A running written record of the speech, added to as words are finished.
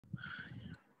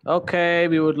Okay,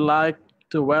 we would like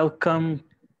to welcome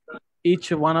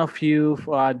each one of you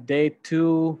for our day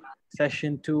two,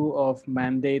 session two of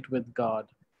Mandate with God.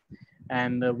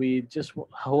 And we just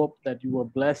hope that you were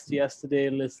blessed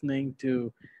yesterday listening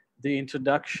to the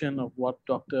introduction of what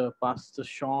Dr. Pastor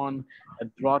Shaun had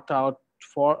brought out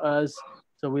for us.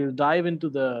 So we'll dive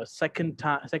into the second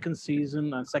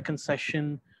season and second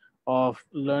session of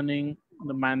learning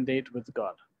the mandate with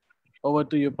God. Over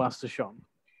to you, Pastor Shaun.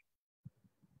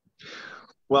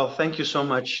 Well, thank you so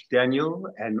much, Daniel,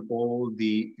 and all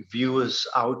the viewers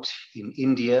out in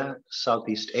India,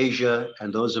 Southeast Asia,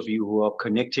 and those of you who are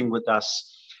connecting with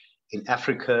us in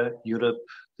Africa, Europe,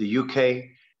 the UK,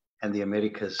 and the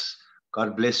Americas.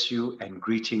 God bless you and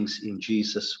greetings in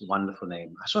Jesus' wonderful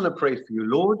name. I just want to pray for you,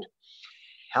 Lord.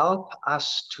 Help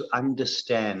us to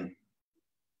understand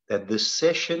that this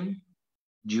session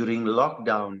during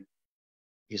lockdown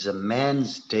is a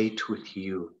man's date with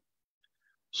you,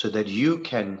 so that you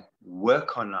can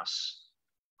work on us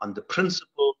on the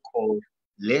principle called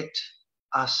let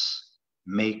us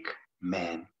make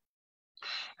man.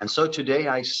 And so today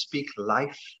I speak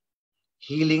life,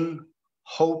 healing,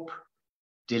 hope,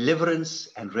 deliverance,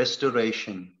 and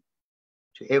restoration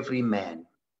to every man,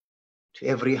 to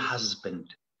every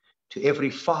husband, to every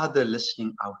father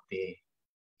listening out there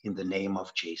in the name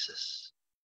of Jesus.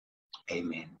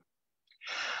 Amen.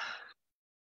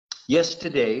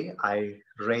 Yesterday, I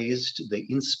raised the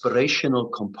inspirational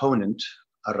component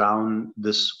around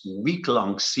this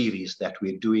week-long series that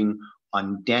we're doing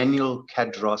on Daniel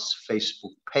Kadros'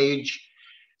 Facebook page,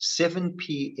 7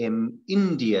 p.m.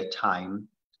 India time,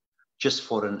 just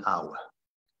for an hour.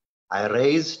 I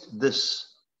raised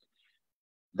this,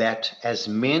 that as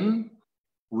men,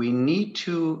 we need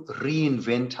to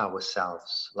reinvent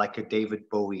ourselves like a David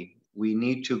Bowie. We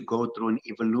need to go through an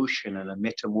evolution and a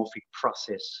metamorphic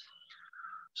process,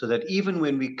 so that even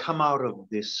when we come out of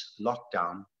this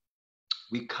lockdown,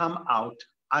 we come out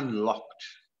unlocked.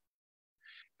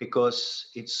 Because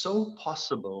it's so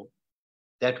possible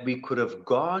that we could have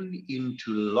gone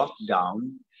into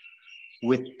lockdown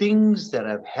with things that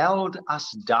have held us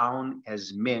down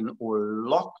as men or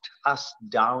locked us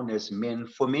down as men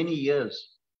for many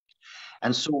years.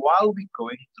 And so while we're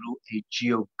going through a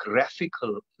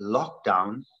geographical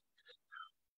lockdown,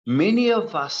 many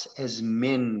of us as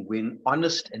men, when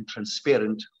honest and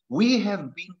transparent, we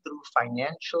have been through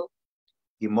financial,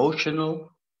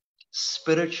 emotional,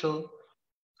 spiritual,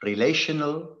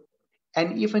 relational,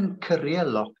 and even career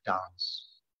lockdowns.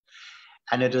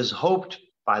 And it is hoped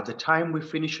by the time we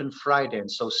finish on Friday,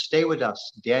 and so stay with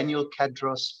us, Daniel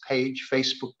Kadros' page,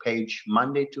 Facebook page,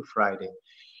 Monday to Friday,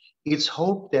 it's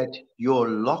hoped that your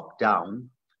lockdown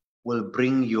will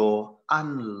bring your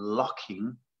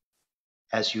unlocking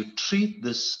as you treat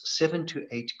this 7 to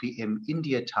 8 p.m.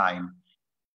 India time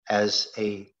as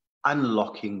a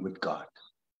unlocking with God.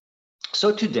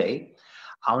 So today,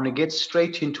 I want to get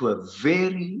straight into a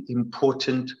very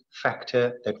important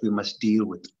factor that we must deal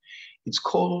with. It's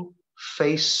called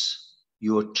face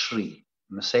your tree.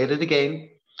 I'm going to say it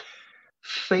again.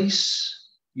 Face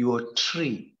your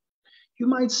tree. You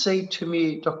might say to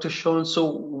me, Dr. Shaun, so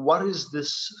what is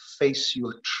this face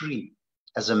your tree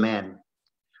as a man?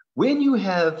 When you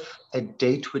have a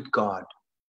date with God,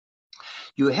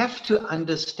 you have to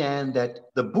understand that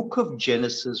the book of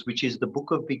Genesis, which is the book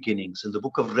of beginnings, and the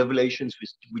book of Revelations,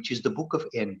 which is the book of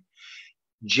end,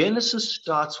 Genesis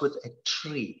starts with a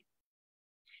tree,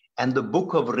 and the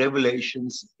book of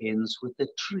Revelations ends with a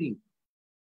tree.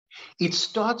 It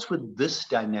starts with this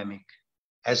dynamic.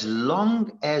 As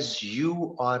long as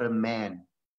you are a man,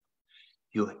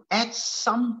 you at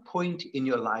some point in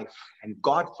your life, and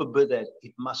God forbid that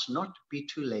it must not be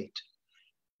too late,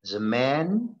 as a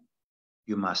man,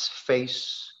 you must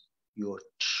face your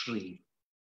tree.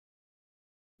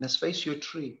 Let's face your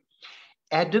tree.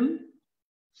 Adam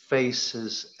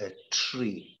faces a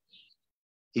tree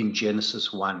in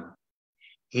Genesis 1.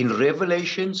 In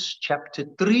Revelations chapter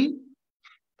 3,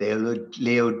 the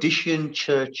Laodicean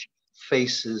church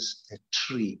faces a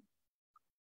tree.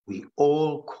 We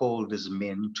all called as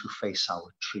men to face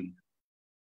our tree.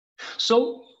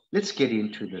 So let's get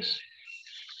into this.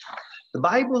 The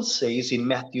Bible says in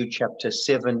Matthew chapter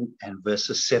 7 and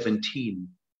verses 17,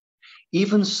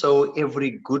 even so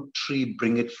every good tree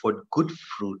bringeth forth good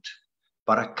fruit,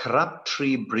 but a corrupt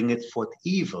tree bringeth forth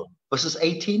evil. Verses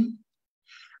 18,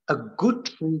 a good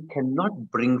tree cannot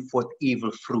bring forth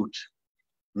evil fruit,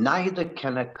 neither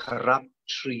can a corrupt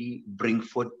tree bring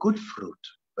forth good fruit.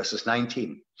 Verses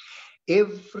 19,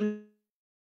 every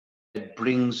that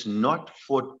brings not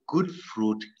forth good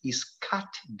fruit is cut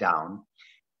down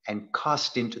and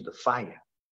cast into the fire.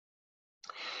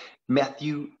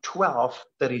 Matthew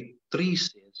 12:33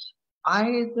 says,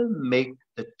 either make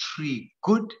the tree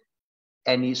good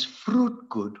and his fruit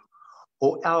good,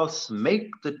 or else make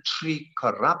the tree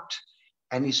corrupt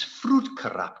and his fruit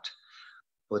corrupt.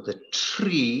 For the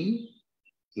tree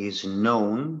is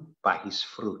known by his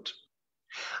fruit.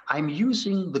 I'm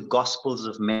using the Gospels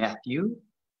of Matthew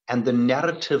and the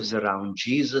narratives around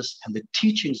Jesus and the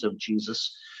teachings of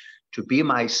Jesus to be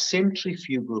my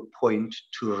centrifugal point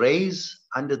to raise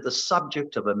under the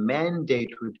subject of a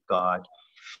mandate with God.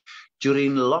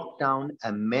 During lockdown,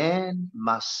 a man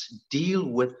must deal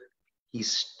with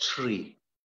his tree.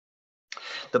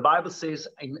 The Bible says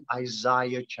in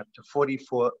Isaiah chapter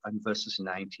 44 and verses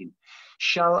 19,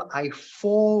 shall I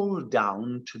fall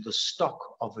down to the stock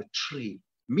of a tree?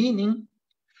 Meaning,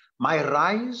 my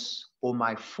rise or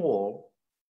my fall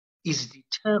is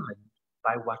determined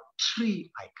by what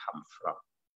tree I come from.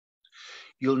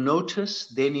 You'll notice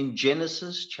then in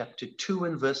Genesis chapter 2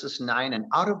 and verses 9, and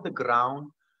out of the ground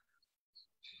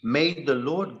made the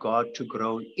Lord God to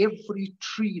grow every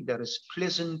tree that is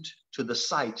pleasant to the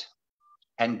sight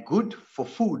and good for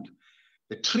food,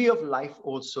 the tree of life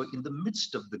also in the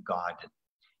midst of the garden,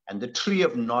 and the tree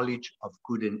of knowledge of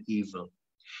good and evil.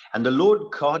 And the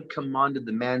Lord God commanded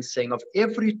the man, saying, of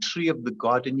every tree of the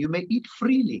garden you may eat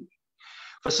freely.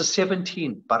 Verse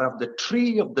 17, but of the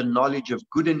tree of the knowledge of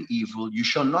good and evil you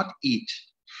shall not eat,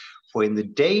 for in the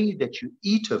day that you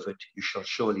eat of it you shall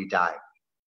surely die.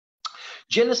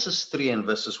 Genesis 3 and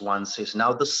verses 1 says,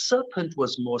 now the serpent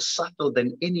was more subtle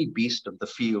than any beast of the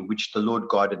field which the Lord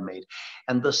God had made.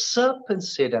 And the serpent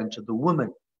said unto the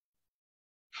woman,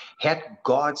 had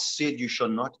God said you shall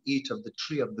not eat of the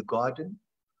tree of the garden?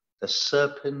 The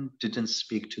serpent didn't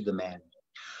speak to the man.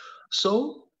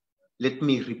 So let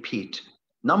me repeat.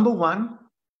 Number one,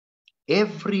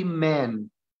 every man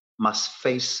must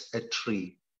face a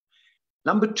tree.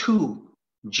 Number two,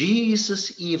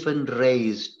 Jesus even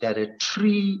raised that a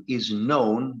tree is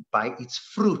known by its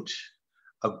fruit.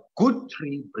 A good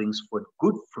tree brings forth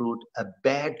good fruit. A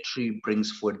bad tree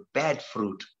brings forth bad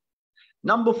fruit.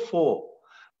 Number four,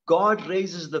 God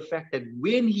raises the fact that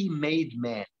when he made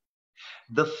man,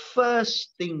 the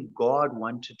first thing God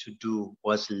wanted to do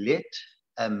was let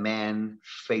a man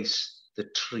face the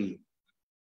tree.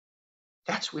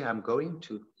 That's where I'm going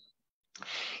to.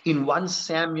 In 1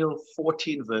 Samuel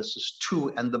 14 verses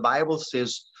 2, and the Bible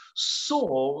says,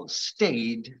 Saul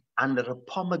stayed under a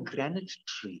pomegranate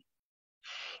tree.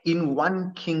 In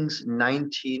 1 Kings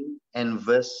 19 and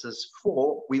verses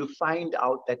 4, we'll find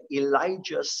out that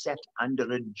Elijah sat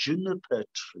under a juniper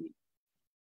tree.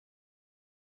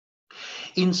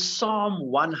 In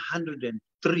Psalm 1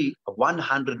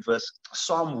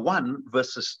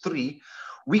 verses 3,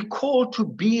 we call to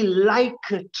be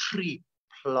like a tree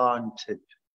planted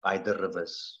by the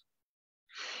rivers.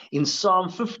 In Psalm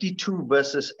 52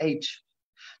 verses 8,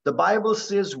 the Bible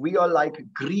says we are like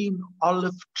green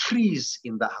olive trees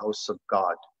in the house of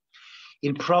God.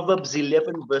 In Proverbs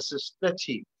 11 verses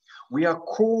 30, we are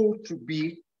called to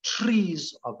be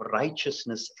trees of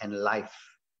righteousness and life.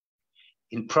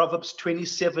 In Proverbs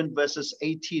 27 verses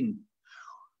 18,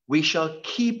 we shall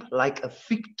keep like a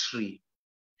fig tree.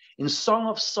 In Song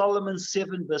of Solomon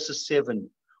 7 verses 7,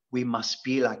 we must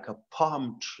be like a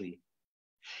palm tree.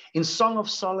 In Song of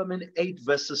Solomon 8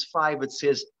 verses 5, it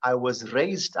says, I was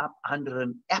raised up under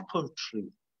an apple tree.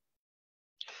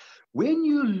 When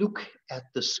you look at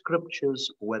the scriptures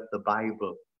or at the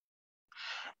Bible,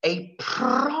 a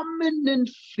prominent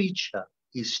feature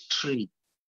is tree.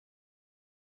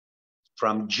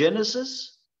 From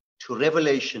Genesis to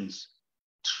Revelations,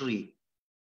 tree.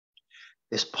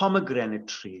 There's pomegranate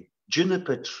tree,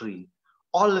 juniper tree,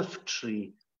 olive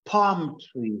tree, palm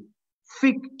tree,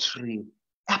 fig tree,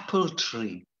 apple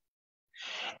tree.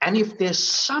 And if there's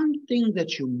something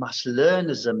that you must learn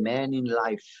as a man in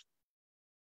life,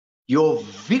 your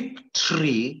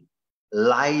victory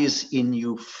lies in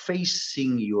you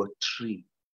facing your tree.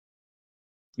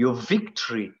 Your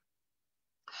victory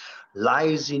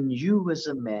lies in you as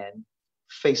a man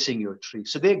facing your tree.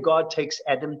 So there God takes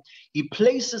Adam, he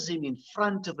places him in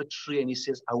front of a tree and he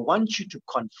says, I want you to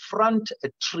confront a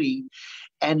tree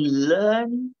and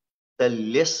learn the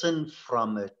lesson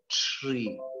from a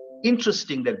tree.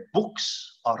 Interesting that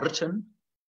books are written,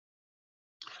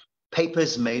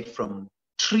 papers made from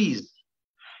trees.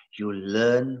 You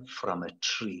learn from a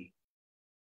tree.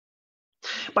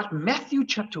 But Matthew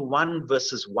chapter 1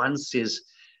 verses 1 says,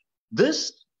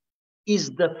 this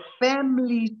is the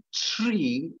family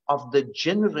tree of the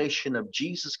generation of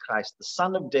Jesus Christ, the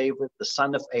son of David, the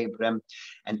son of Abraham.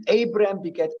 And Abraham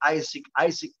begat Isaac,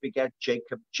 Isaac begat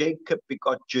Jacob, Jacob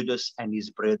begot Judas and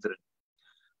his brethren.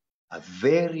 A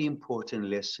very important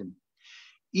lesson.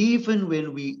 Even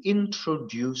when we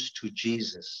introduce to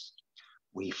Jesus,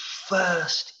 we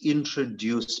first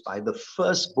introduce by the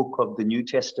first book of the New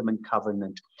Testament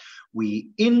covenant, we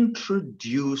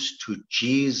introduce to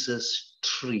Jesus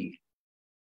tree.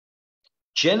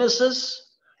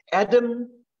 Genesis, Adam,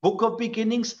 book of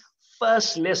beginnings,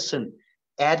 first lesson.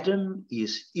 Adam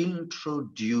is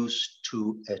introduced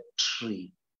to a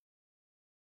tree.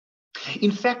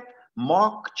 In fact,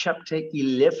 Mark chapter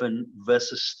 11,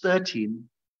 verses 13,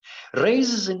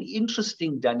 raises an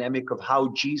interesting dynamic of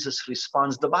how Jesus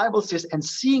responds. The Bible says, and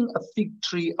seeing a fig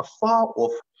tree afar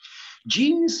off,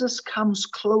 Jesus comes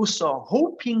closer,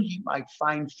 hoping he might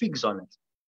find figs on it.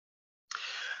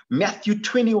 Matthew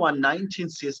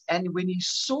 21:19 says, and when he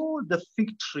saw the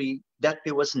fig tree, that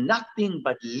there was nothing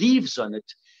but leaves on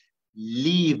it,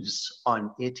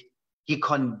 he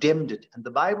condemned it. And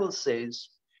the Bible says,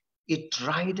 it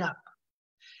dried up.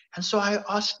 And so I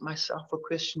asked myself a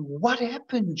question, what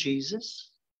happened,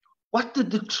 Jesus? What did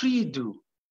the tree do?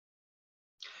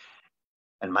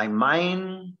 And my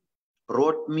mind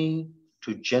brought me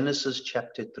to Genesis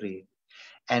chapter 3.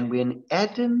 And when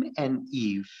Adam and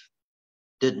Eve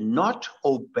did not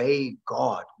obey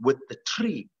God with the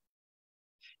tree,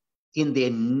 in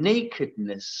their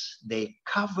nakedness, they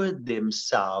covered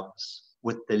themselves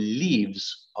with the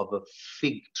leaves of a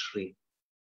fig tree.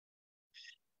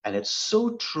 And it's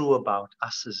so true about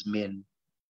us as men.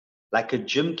 Like a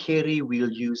Jim Carrey,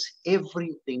 we'll use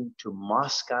everything to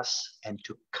mask us and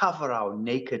to cover our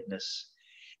nakedness,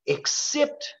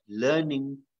 except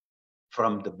learning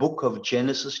from the book of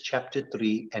Genesis chapter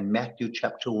 3 and Matthew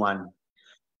chapter 1.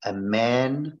 A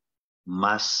man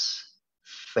must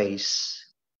face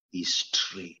his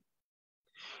tree.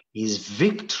 His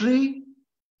victory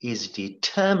is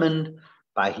determined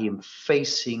by him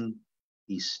facing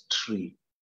his tree.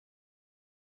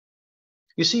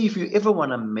 You see, if you ever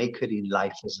want to make it in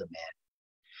life as a man,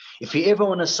 if you ever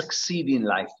want to succeed in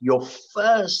life, your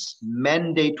first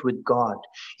mandate with God,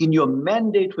 in your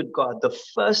mandate with God, the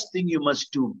first thing you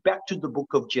must do, back to the book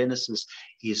of Genesis,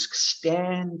 is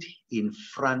stand in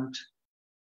front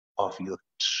of your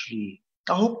tree.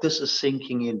 I hope this is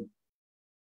sinking in.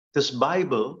 This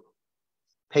Bible,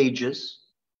 pages,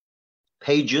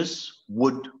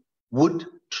 wood,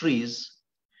 trees,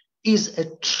 is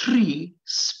a tree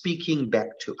speaking back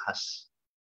to us.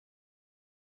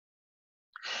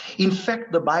 In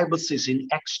fact, the Bible says in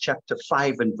Acts chapter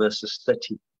 5 and verses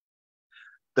 30,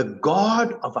 the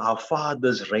God of our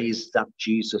fathers raised up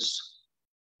Jesus,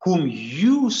 whom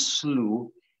you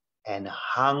slew and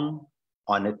hung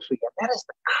on a tree. And that is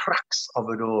the crux of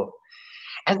it all.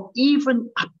 And even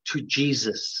up to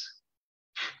Jesus,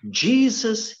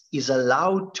 Jesus is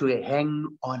allowed to hang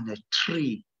on a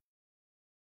tree.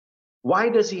 Why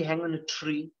does he hang on a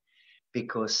tree?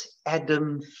 Because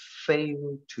Adam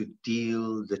failed to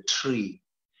deal the tree.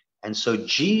 And so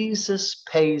Jesus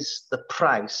pays the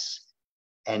price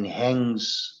and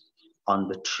hangs on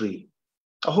the tree.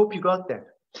 I hope you got that.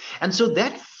 And so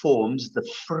that forms the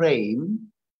frame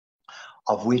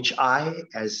of which I,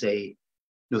 as a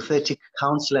nouthetic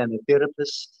counselor and a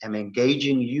therapist, am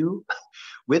engaging you,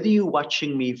 whether you're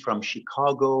watching me from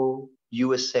Chicago,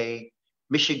 USA,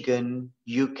 Michigan,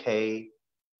 UK,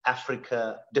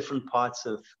 Africa, different parts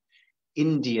of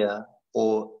India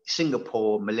or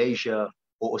Singapore, Malaysia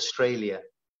or Australia.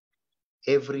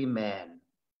 Every man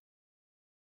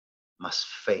must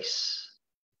face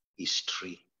his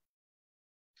tree.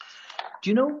 Do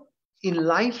you know, in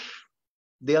life,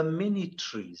 there are many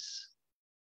trees.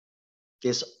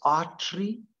 There's our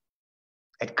tree.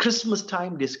 At Christmas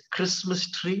time, there's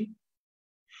Christmas tree.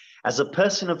 As a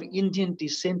person of Indian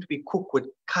descent, we cook with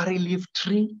curry leaf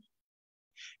tree.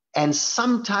 And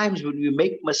sometimes when we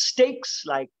make mistakes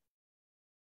like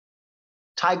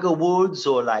Tiger Woods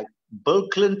or like Bill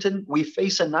Clinton, we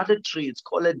face another tree. It's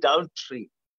called a dal tree.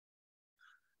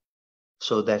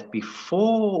 So that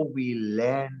before we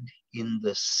land in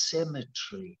the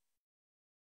cemetery,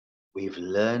 we've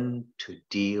learned to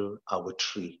deal our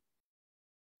tree.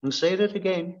 And say that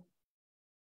again.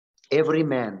 Every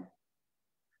man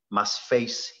must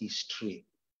face his tree.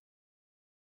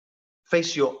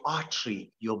 Face your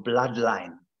artery, your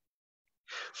bloodline.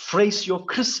 Face your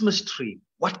Christmas tree.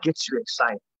 What gets you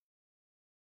excited?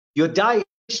 Your diet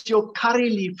is your curry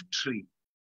leaf tree.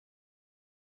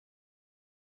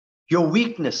 Your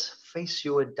weakness, face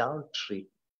your adultery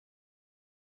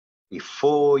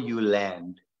before you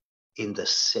land in the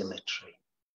cemetery.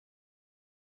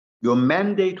 Your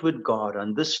mandate with God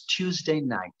on this Tuesday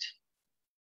night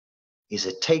is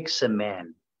it takes a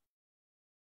man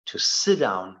to sit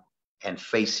down and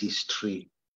face his tree.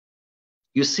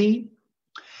 You see,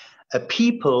 a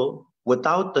people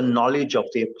without the knowledge of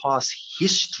their past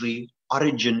history,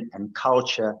 origin, and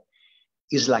culture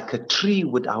is like a tree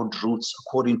without roots,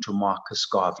 according to Marcus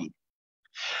Garvey.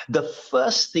 The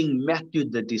first thing Matthew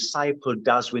the disciple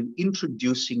does when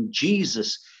introducing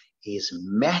Jesus is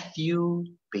Matthew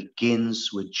begins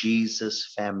with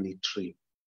Jesus' family tree.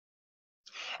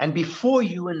 And before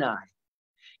you and I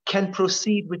can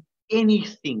proceed with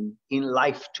anything in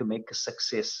life to make a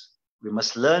success, we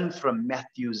must learn from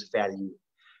Matthew's value.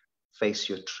 Face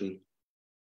your tree.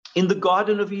 In the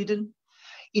Garden of Eden,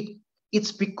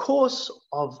 it's because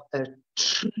of a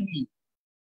tree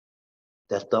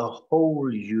that the whole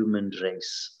human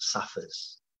race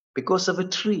suffers. Because of a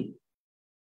tree.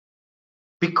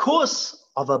 Because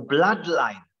of a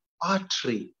bloodline, our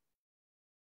tree,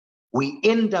 we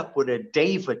end up with a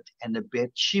David and a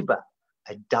Bathsheba,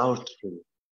 adultery.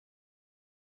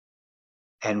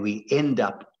 And we end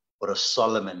up with a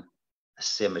Solomon, a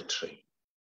cemetery.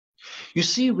 You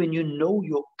see, when you know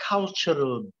your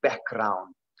cultural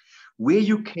background, where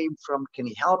you came from can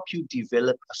help you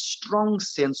develop a strong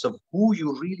sense of who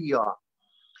you really are.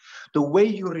 The way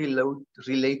you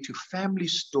relate to family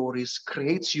stories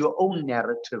creates your own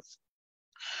narrative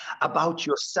about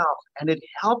yourself, and it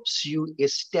helps you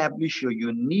establish your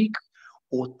unique,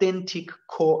 authentic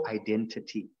core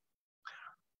identity.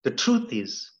 The truth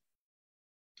is,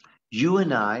 you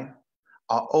and I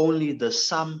are only the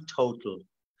sum total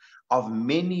of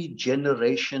many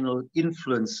generational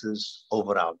influences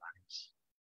over our lives.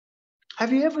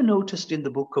 Have you ever noticed in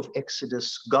the book of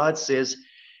Exodus, God says,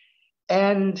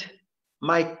 and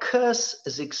my curse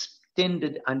is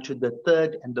extended unto the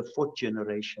third and the fourth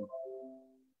generation.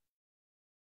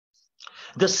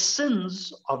 The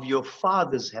sins of your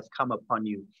fathers have come upon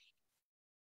you.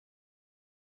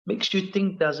 Makes you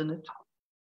think, doesn't it?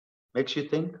 Makes you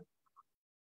think.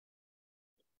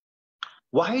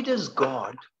 Why does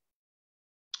God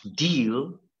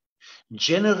deal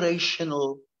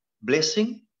generational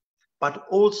blessing, but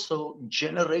also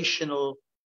generational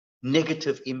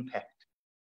negative impact?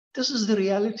 This is the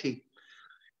reality.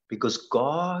 Because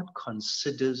God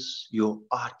considers your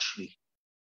artery,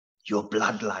 your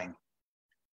bloodline.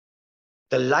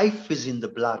 The life is in the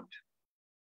blood.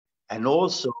 And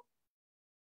also,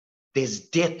 there's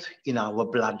death in our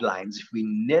bloodlines if we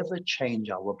never change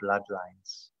our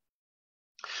bloodlines.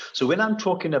 So when I'm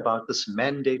talking about this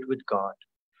mandate with God,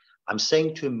 I'm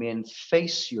saying to men,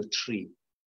 face your tree.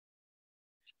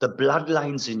 The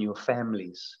bloodlines in your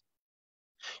families.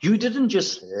 You didn't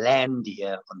just land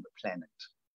here on the planet.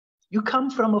 You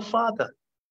come from a father,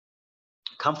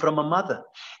 come from a mother,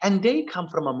 and they come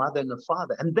from a mother and a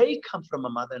father, and they come from a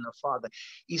mother and a father.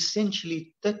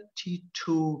 Essentially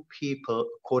 32 people,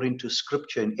 according to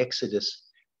scripture in Exodus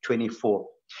 24,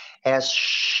 has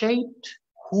shaped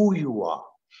who you are.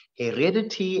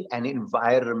 Heredity and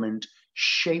environment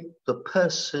shape the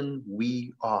person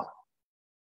we are.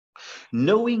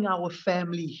 Knowing our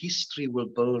family history will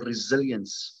build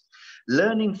resilience.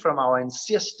 Learning from our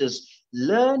ancestors,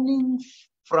 learning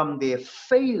from their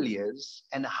failures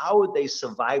and how they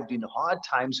survived in hard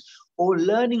times, or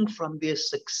learning from their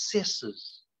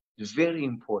successes is very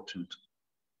important.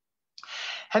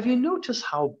 Have you noticed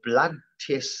how blood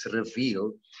tests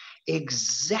reveal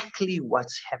exactly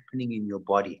what's happening in your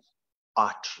body?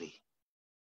 Artery.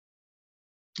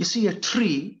 You see, a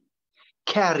tree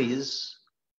carries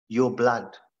your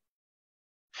blood.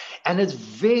 And it's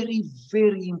very,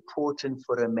 very important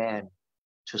for a man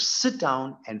to sit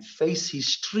down and face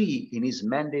his tree in his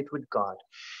mandate with God,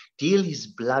 deal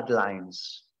his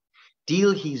bloodlines,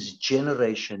 deal his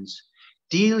generations,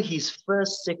 deal his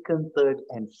first, second, third,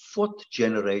 and fourth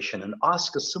generation, and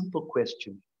ask a simple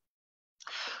question.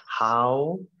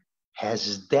 How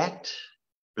has that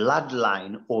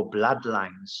bloodline or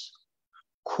bloodlines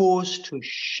caused to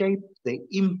shape the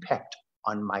impact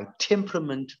on my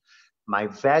temperament, my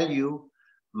value,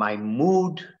 my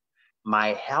mood, my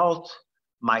health,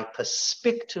 my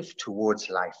perspective towards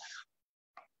life?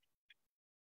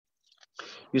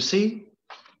 You see,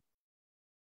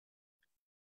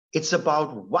 it's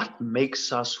about what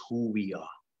makes us who we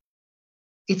are.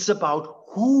 It's about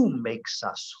who makes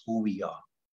us who we are.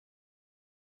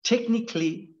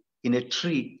 Technically, in a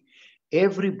tree,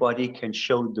 everybody can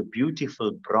show the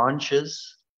beautiful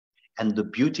branches and the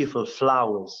beautiful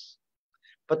flowers.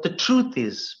 But the truth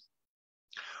is,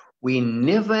 we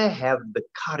never have the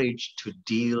courage to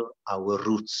deal our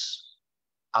roots.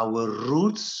 Our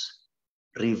roots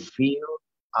reveal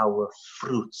our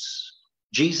fruits.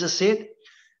 Jesus said,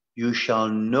 you shall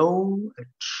know a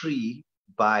tree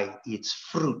by its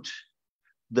fruit.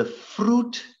 The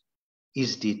fruit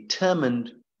is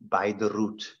determined by the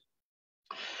root.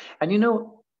 And you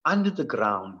know, under the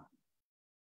ground,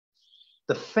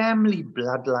 the family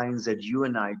bloodlines that you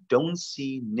and I don't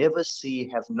see, never see,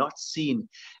 have not seen,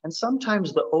 and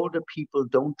sometimes the older people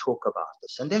don't talk about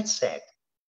this, and that's sad.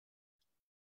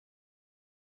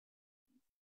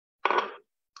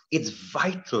 It's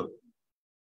vital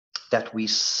that we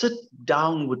sit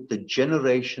down with the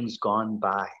generations gone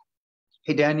by.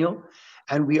 Hey, Daniel,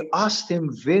 and we ask them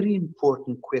very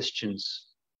important questions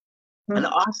and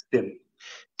ask them,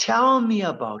 tell me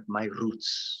about my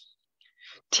roots.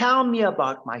 Tell me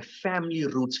about my family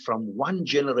roots from one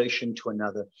generation to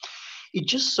another. It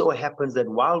just so happens that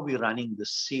while we're running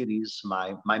this series,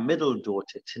 my middle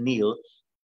daughter, Tennille,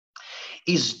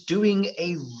 is doing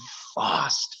a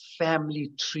vast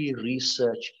family tree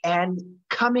research and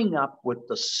coming up with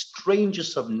the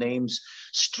strangest of names,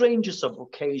 strangest of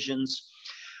occasions,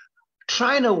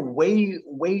 trying to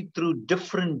wade through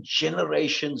different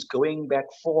generations, going back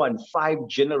 4 and 5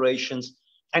 generations,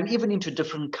 and even into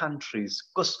different countries,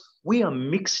 because we are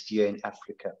mixed here in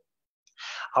Africa.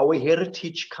 Our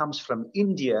heritage comes from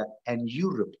India and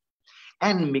Europe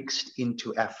and mixed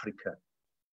into Africa.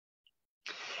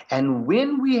 And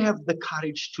when we have the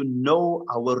courage to know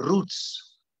our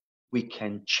roots, we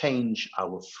can change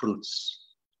our fruits.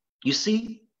 You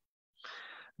see,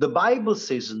 the Bible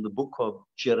says in the book of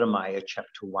Jeremiah,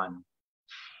 chapter 1,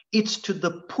 it's to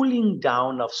the pulling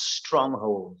down of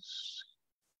strongholds.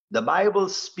 The Bible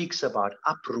speaks about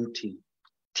uprooting,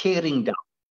 tearing down,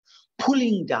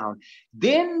 pulling down,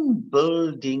 then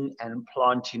building and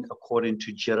planting according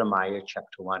to Jeremiah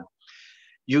chapter 1.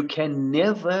 You can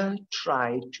never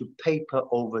try to paper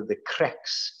over the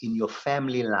cracks in your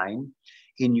family line,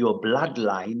 in your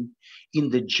bloodline, in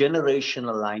the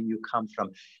generational line you come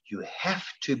from. You have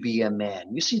to be a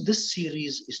man. You see, this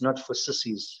series is not for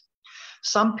sissies.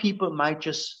 Some people might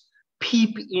just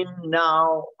peep in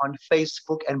now on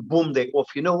Facebook and boom, they're off.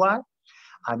 You know what?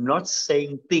 I'm not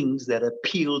saying things that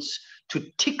appeals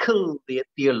to tickle their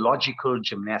theological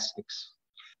gymnastics.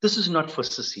 This is not for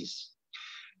sissies.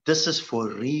 This is for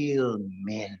real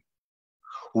men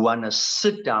who want to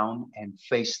sit down and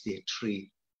face their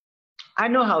tree. I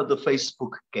know how the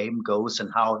Facebook game goes and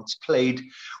how it's played.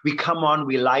 We come on,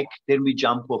 we like, then we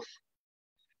jump off.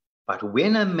 But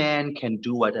when a man can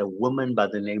do what a woman by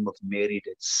the name of Mary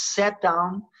did, sat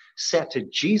down, sat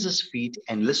at Jesus' feet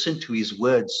and listened to his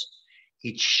words,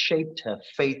 it shaped her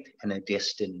faith and her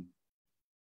destiny.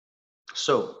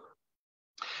 So,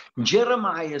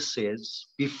 Jeremiah says,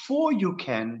 before you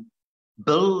can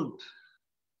build,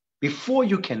 before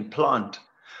you can plant,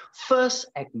 first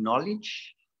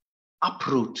acknowledge,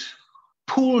 uproot,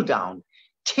 pull down,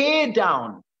 tear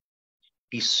down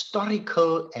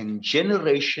historical and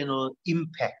generational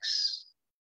impacts.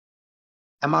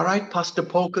 Am I right, Pastor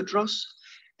Polkadros?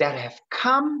 That have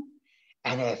come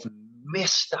and have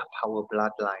messed up our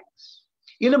bloodlines.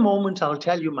 In a moment, I'll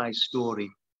tell you my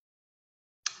story.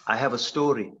 I have a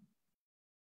story.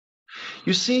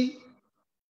 You see,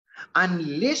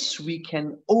 unless we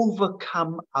can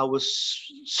overcome our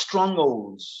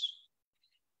strongholds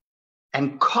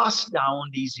and cast down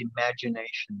these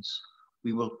imaginations,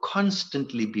 we will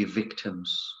constantly be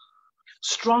victims.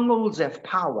 Strongholds have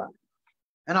power,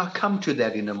 and I'll come to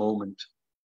that in a moment.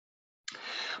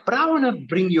 But I want to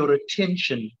bring your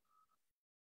attention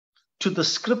to the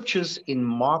scriptures in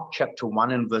Mark chapter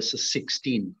 1 and verses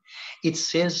 16. It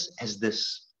says as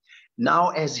this, now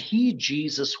as he,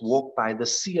 Jesus, walked by the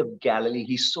Sea of Galilee,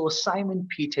 he saw Simon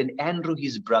Peter and Andrew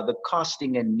his brother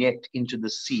casting a net into the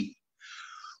sea,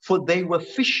 for they were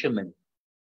fishermen.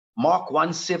 Mark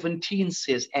 1:17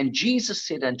 says, and Jesus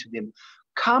said unto them,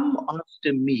 come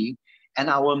after me, and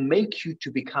I will make you to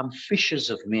become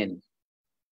fishers of men.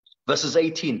 Verses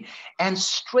 18, and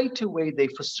straightway they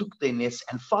forsook their nets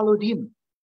and followed him.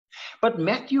 But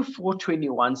Matthew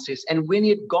 4:21 says, and when he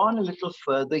had gone a little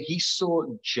further, he saw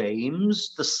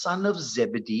James, the son of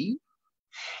Zebedee,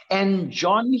 and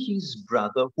John his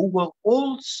brother, who were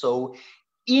also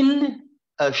in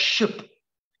a ship,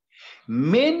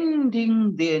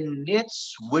 mending their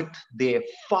nets with their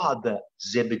father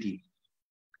Zebedee.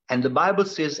 And the Bible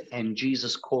says, and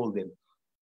Jesus called them.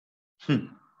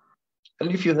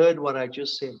 And if you heard what I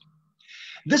just said,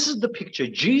 this is the picture.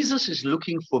 Jesus is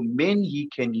looking for men he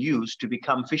can use to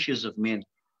become fishers of men.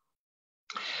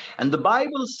 And the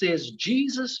Bible says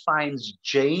Jesus finds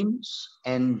James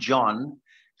and John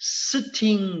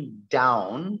sitting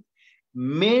down,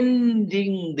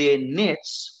 mending their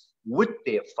nets with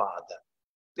their father.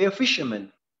 They're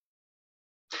fishermen.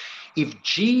 If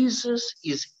Jesus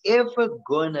is ever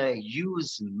going to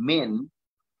use men,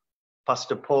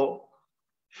 Pastor Paul,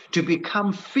 to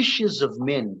become fishers of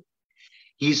men.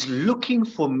 He's looking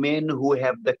for men who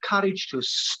have the courage to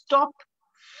stop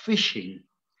fishing,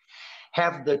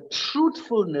 have the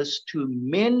truthfulness to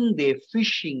mend their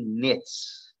fishing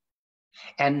nets,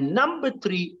 and number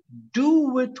 3,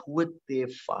 do it with their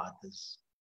fathers.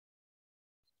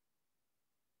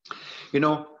 You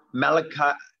know,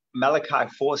 Malachi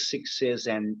 4:6 says,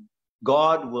 and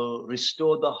God will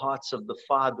restore the hearts of the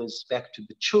fathers back to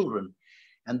the children,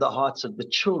 and the hearts of the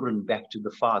children back to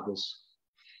the fathers.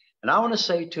 And I want to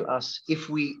say to us, if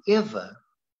we ever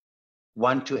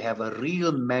want to have a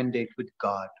real mandate with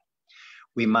God,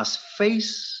 we must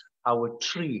face our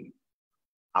tree,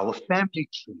 our family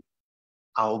tree,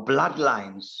 our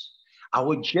bloodlines,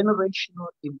 our generational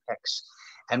impacts.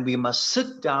 And we must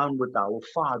sit down with our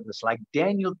fathers, like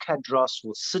Daniel Kadros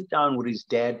will sit down with his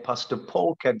dad, Pastor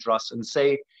Paul Kadros, and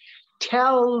say,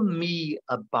 tell me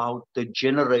about the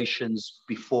generations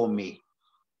before me.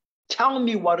 Tell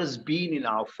me what has been in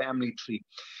our family tree.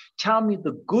 Tell me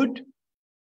the good,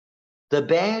 the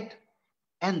bad,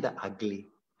 and the ugly.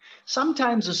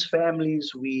 Sometimes as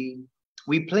families, we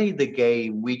play the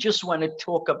game. We just want to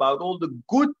talk about all the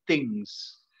good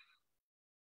things.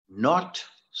 Not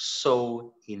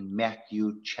so in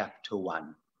Matthew chapter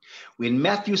 1. When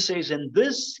Matthew says, and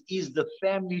this is the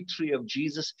family tree of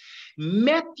Jesus,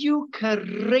 Matthew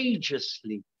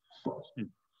courageously,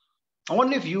 I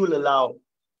wonder if you will allow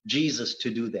Jesus to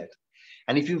do that.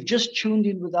 And if you've just tuned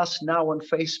in with us now on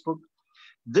Facebook,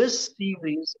 this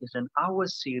series is an hour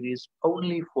series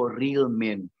only for real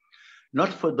men, not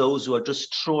for those who are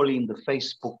just trolling the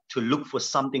Facebook to look for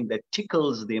something that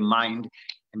tickles their mind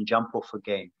and jump off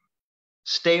again.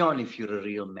 Stay on if you're a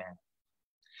real man.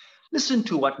 Listen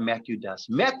to what Matthew does.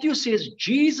 Matthew says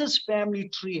Jesus' family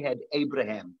tree had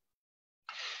Abraham.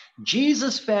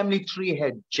 Jesus' family tree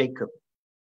had Jacob.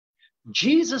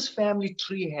 Jesus' family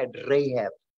tree had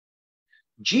Rahab.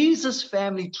 Jesus'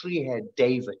 family tree had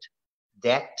David.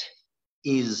 That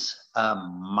is a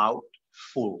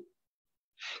mouthful.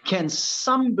 Can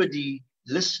somebody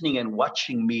listening and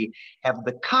watching me have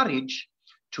the courage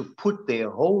to put their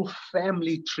whole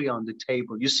family tree on the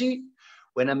table? You see,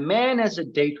 when a man has a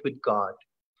date with God,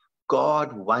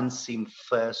 God wants him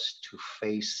first to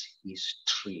face his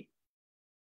tree.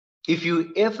 If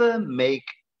you ever make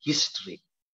history,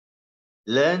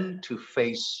 learn to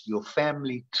face your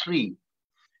family tree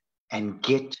and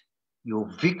get your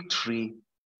victory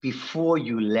before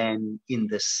you land in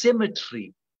the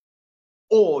cemetery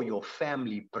or your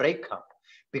family breakup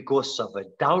because of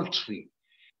adultery,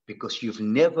 because you've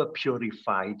never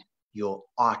purified your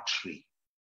artery.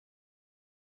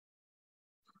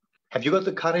 Have you got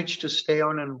the courage to stay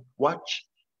on and watch,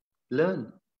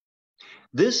 learn?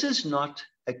 This is not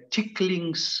a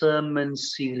tickling sermon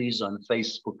series on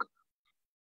Facebook.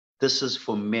 This is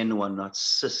for men who are not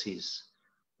sissies,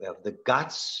 who have the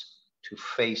guts to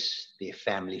face their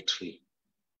family tree.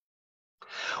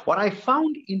 What I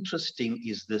found interesting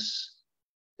is this.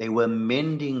 They were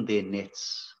mending their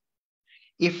nets.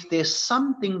 If there's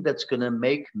something that's going to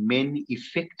make men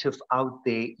effective out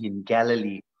there in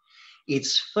Galilee,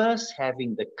 it's first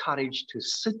having the courage to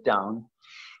sit down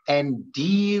and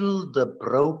deal the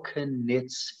broken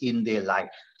nets in their life.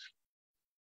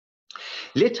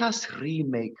 Let us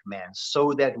remake man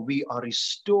so that we are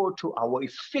restored to our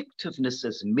effectiveness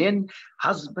as men,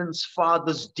 husbands,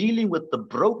 fathers, dealing with the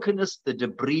brokenness, the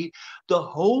debris, the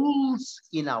holes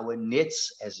in our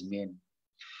nets as men.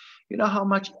 You know how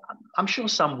much, I'm sure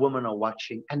some women are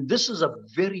watching, and this is a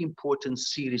very important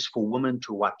series for women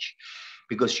to watch,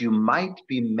 because you might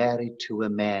be married to a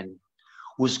man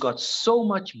who's got so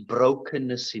much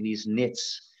brokenness in his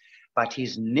nets, but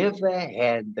he's never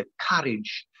had the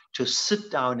courage to sit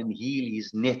down and heal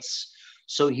his nets.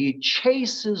 So he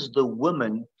chases the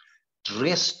woman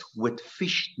dressed with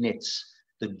fish nets,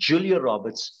 the Julia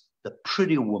Roberts, the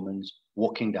pretty women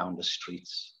walking down the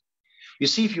streets. You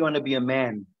see, if you want to be a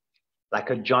man like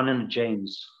a John and a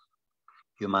James,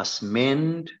 you must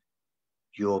mend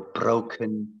your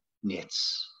broken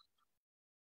nets.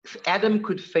 If Adam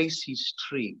could face his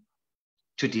tree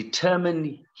to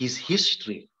determine his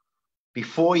history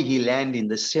before he landed in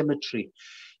the cemetery,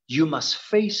 you must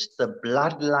face the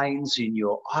bloodlines in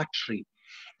your artery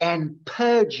and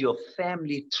purge your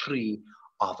family tree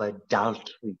of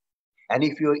adultery. And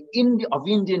if you're of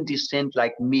Indian descent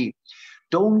like me,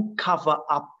 don't cover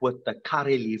up with the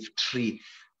curry leaf tree.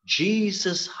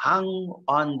 Jesus hung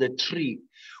on the tree.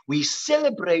 We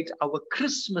celebrate our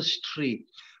Christmas tree,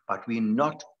 but we're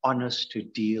not honest to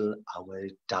deal our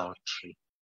adultery.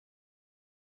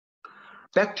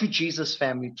 Back to Jesus'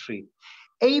 family tree.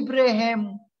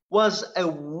 Abraham was a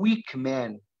weak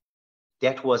man.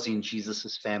 That was in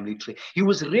Jesus's family tree. He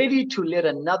was ready to let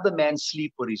another man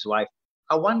sleep with his wife.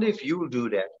 I wonder if you'll do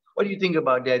that. What do you think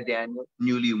about that, Daniel?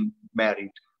 Newly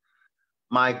married.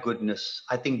 My goodness,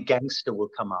 I think gangster will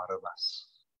come out of us.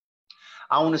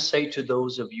 I want to say to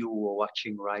those of you who are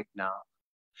watching right now,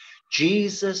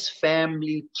 Jesus'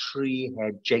 family tree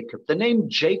had Jacob. The name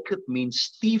Jacob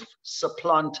means thief,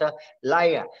 supplanter,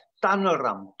 liar,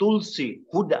 Tanaram, Tulsi,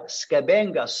 Huda,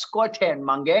 Skabenga, Skotan,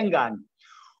 Mangangan.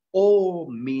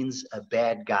 All means a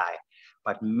bad guy.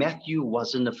 But Matthew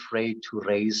wasn't afraid to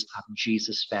raise up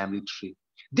Jesus' family tree.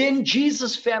 Then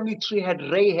Jesus' family tree had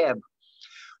Rahab.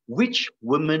 Which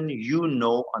woman you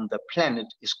know on the planet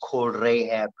is called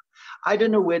Rahab? I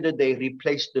don't know whether they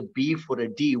replaced the B for a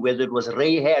D, whether it was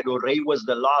Rahab or Ray was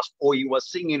the last, or he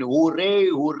was singing hooray,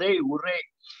 hooray, hooray.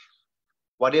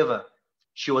 Whatever.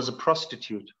 She was a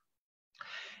prostitute.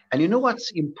 And you know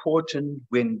what's important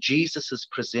when Jesus is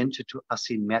presented to us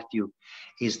in Matthew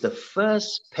is the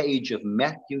first page of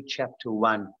Matthew chapter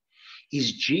 1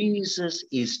 is Jesus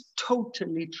is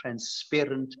totally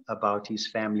transparent about his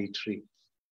family tree.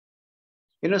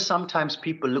 You know, sometimes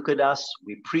people look at us,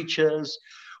 we're preachers,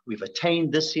 we've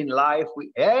attained this in life.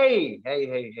 Hey.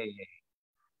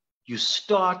 You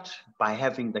start by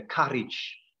having the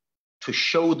courage to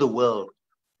show the world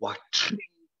what tree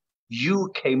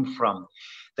you came from.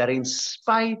 That in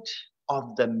spite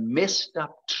of the messed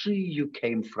up tree you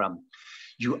came from,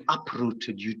 you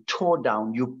uprooted, you tore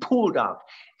down, you pulled out,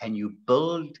 and you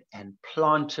built and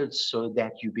planted so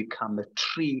that you become a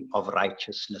tree of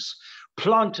righteousness,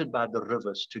 planted by the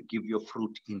rivers to give your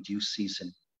fruit in due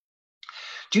season.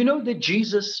 Do you know that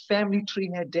Jesus' family tree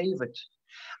had David?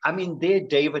 I mean, there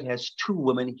David has two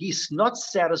women. He's not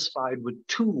satisfied with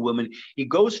two women. He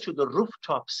goes to the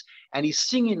rooftops and he's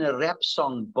singing a rap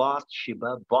song,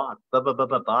 Bathsheba,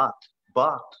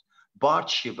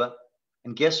 Bathsheba.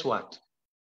 And guess what?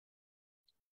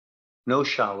 No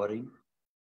showering,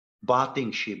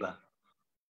 bathing Sheba.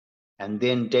 And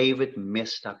then David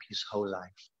messed up his whole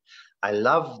life. I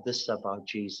love this about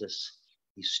Jesus.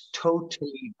 He's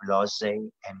totally blasé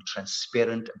and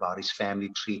transparent about his family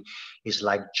tree. He's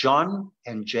like John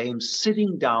and James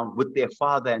sitting down with their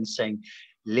father and saying,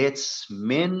 let's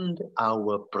mend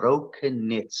our broken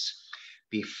nets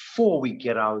before we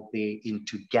get out there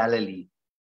into Galilee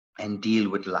and deal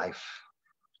with life.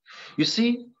 You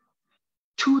see,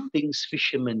 two things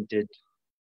fishermen did.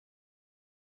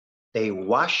 They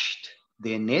washed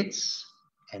their nets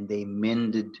and they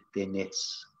mended their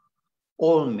nets.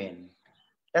 All men.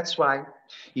 That's why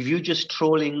if you're just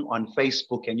trolling on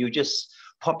Facebook and you're just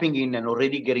popping in and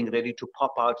already getting ready to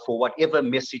pop out for whatever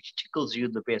message tickles you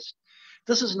the best,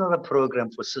 this is not a program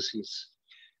for sissies.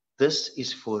 This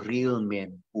is for real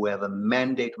men who have a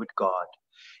mandate with God.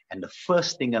 And the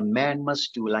first thing a man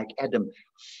must do, like Adam,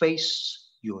 face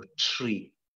your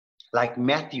tree. Like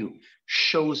Matthew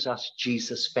shows us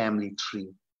Jesus' family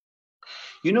tree.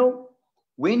 You know,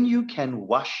 when you can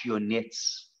wash your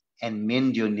nets and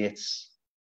mend your nets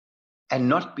and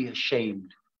not be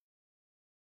ashamed,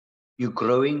 you're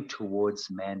growing towards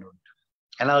manhood.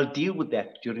 And I'll deal with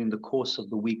that during the course of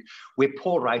the week, where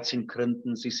Paul writes in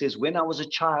Corinthians, he says, when I was a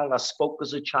child, I spoke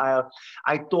as a child,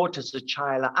 I thought as a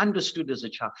child, I understood as a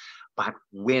child. But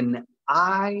when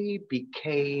I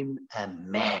became a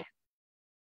man,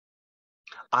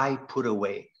 I put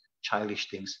away childish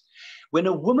things. When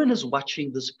a woman is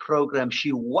watching this program,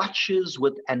 she watches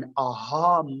with an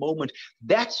aha moment.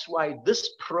 That's why this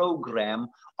program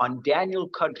on Daniel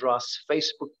Kadras'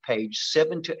 Facebook page,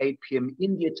 7 to 8 p.m.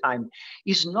 India time,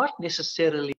 is not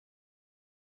necessarily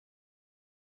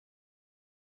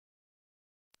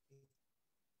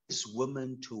this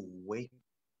woman to wake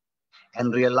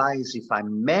and realize if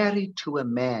I'm married to a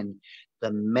man,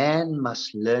 the man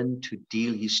must learn to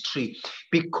deal his tree.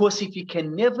 Because if he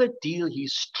can never deal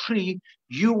his tree,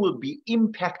 you will be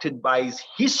impacted by his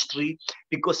history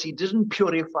because he didn't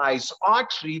purify his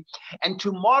artery. And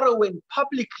tomorrow when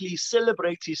publicly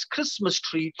celebrates his Christmas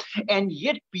tree, and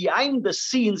yet behind the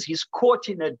scenes he's caught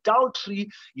in adultery,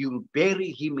 you'll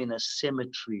bury him in a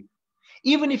cemetery.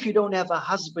 Even if you don't have a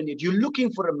husband yet, you're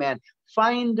looking for a man,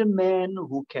 find a man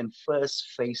who can first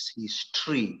face his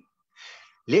tree.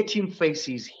 Let him face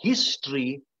his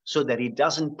history so that he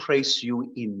doesn't place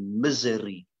you in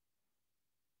misery.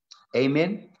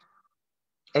 Amen?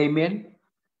 Amen?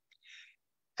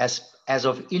 As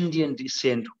of Indian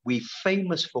descent, we're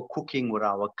famous for cooking with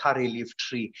our curry leaf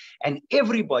tree. And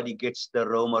everybody gets the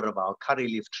aroma of our curry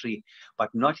leaf tree. But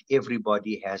not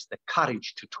everybody has the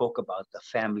courage to talk about the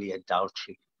family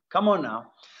adultery. Come on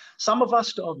now. Some of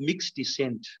us are of mixed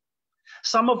descent.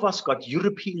 Some of us got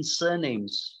European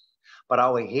surnames. but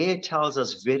our hair tells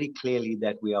us very clearly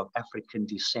that we are of African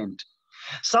descent.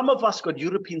 Some of us got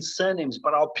European surnames,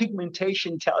 but our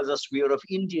pigmentation tells us we are of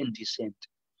Indian descent.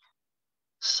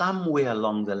 Somewhere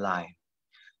along the line,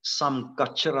 some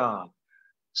kachara,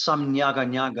 some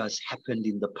nyagas happened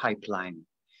in the pipeline.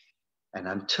 And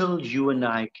until you and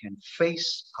I can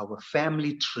face our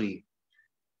family tree,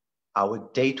 our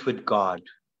date with God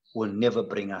will never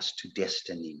bring us to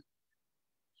destiny.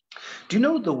 Do you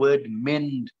know the word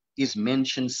mend is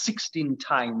mentioned 16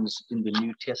 times in the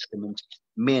New Testament?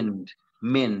 Mend,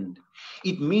 mend.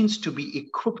 It means to be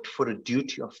equipped for a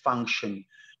duty or function,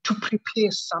 to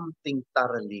prepare something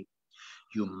thoroughly.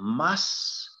 You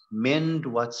must mend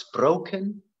what's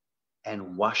broken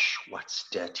and wash what's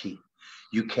dirty.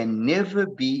 You can never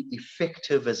be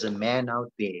effective as a man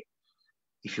out there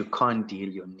if you can't deal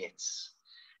your nets.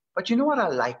 But you know what I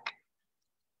like?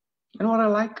 You know what I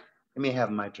like? Let me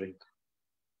have my drink.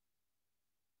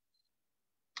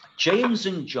 James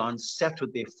and John sat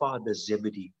with their father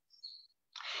Zebedee.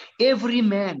 Every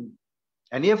man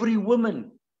and every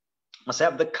woman must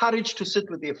have the courage to sit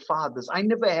with their fathers. I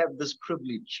never have this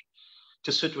privilege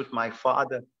to sit with my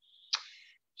father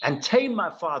and tell my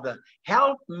father,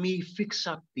 help me fix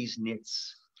up these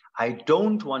nets. I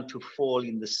don't want to fall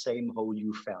in the same hole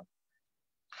you fell.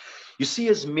 You see,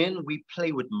 as men, we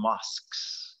play with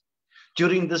masks.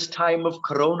 During this time of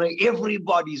Corona,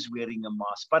 everybody's wearing a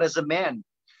mask. But as a man,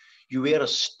 you wear a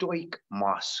stoic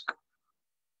mask.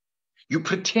 You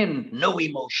pretend no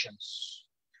emotions.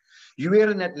 You wear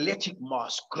an athletic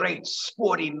mask, great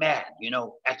sporty man,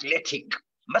 athletic,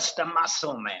 Mr.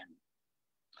 Muscle Man.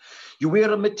 You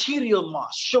wear a material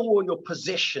mask, show all your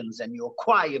possessions and your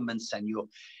acquirements and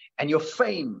your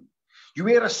fame. You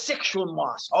wear a sexual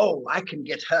mask. Oh, I can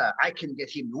get her, I can get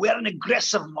him. You wear an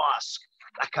aggressive mask,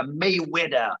 like a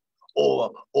Mayweather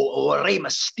or a Rey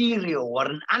Mysterio or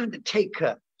an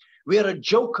Undertaker. Wear a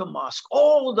Joker mask,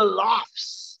 all the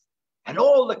laughs and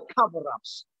all the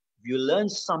cover-ups. If you learn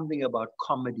something about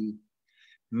comedy,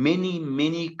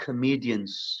 many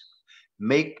comedians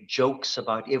make jokes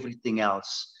about everything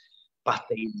else, but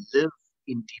they live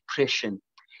in depression.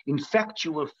 In fact,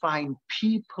 you will find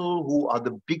people who are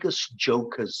the biggest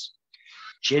jokers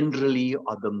generally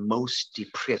are the most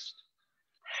depressed,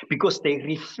 because they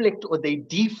reflect or they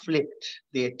deflect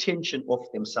their attention off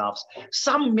themselves.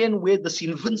 Some men wear this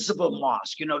invincible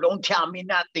mask, don't tell me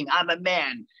nothing, I'm a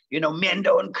man, men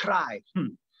don't cry.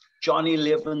 John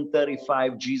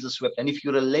 11:35, Jesus wept. And if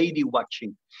you're a lady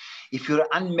watching, if you're an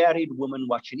unmarried woman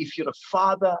watching, if you're a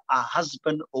father, a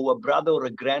husband, or a brother or a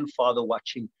grandfather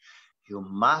watching, you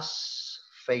must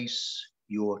face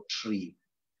your tree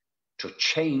to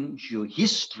change your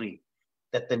history,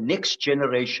 that the next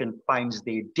generation finds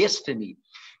their destiny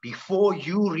before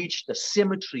you reach the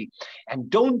cemetery. And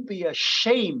don't be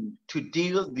ashamed to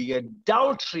deal the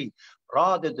adultery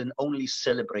rather than only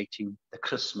celebrating the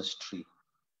Christmas tree.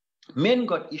 Men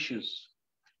got issues.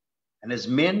 And as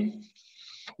men,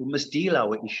 we must deal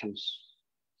our issues.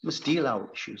 We must deal our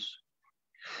issues.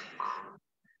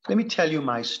 Let me tell you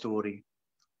my story.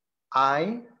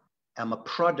 I am a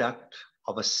product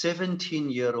of a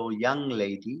 17-year-old young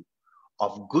lady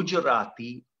of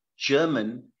Gujarati,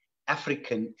 German,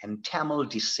 African, and Tamil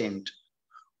descent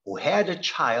who had a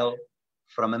child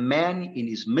from a man in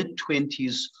his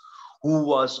mid-20s who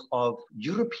was of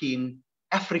European,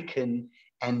 African,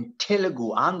 and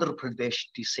Telugu, Andhra Pradesh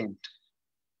descent.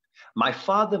 My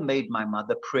father made my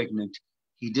mother pregnant.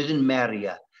 He didn't marry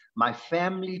her. My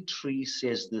family tree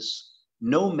says this: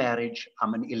 no marriage,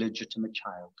 I'm an illegitimate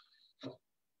child.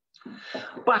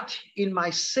 But in my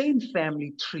same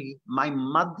family tree, my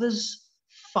mother's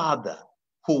father,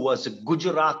 who was a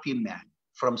Gujarati man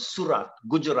from Surat,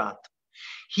 Gujarat,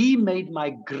 he made my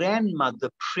grandmother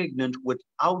pregnant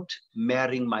without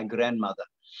marrying my grandmother,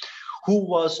 who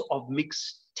was of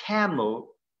mixed Tamil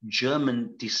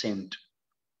German descent.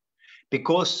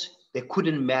 Because they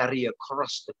couldn't marry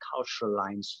across the cultural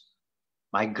lines,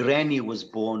 my granny was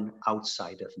born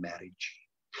outside of marriage.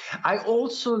 I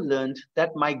also learned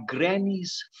that my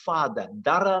granny's father,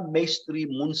 Dara Maestri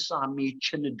Munsami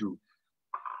Chinadu,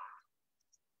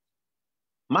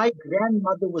 my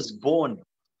grandmother was born,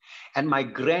 and my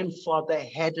grandfather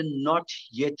had not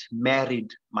yet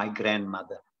married my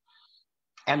grandmother,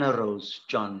 Anna Rose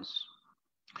Johns.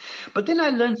 But then I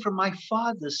learned from my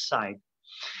father's side.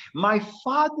 My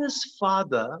father's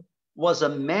father was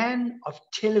a man of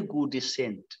Telugu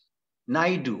descent,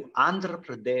 Naidu, Andhra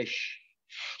Pradesh.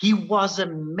 He was a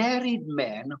married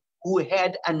man who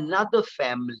had another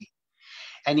family,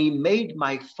 and he made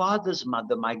my father's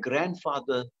mother, my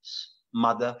grandfather's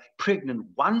mother, pregnant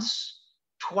once,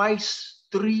 twice,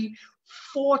 3,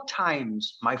 4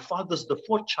 times. My father's the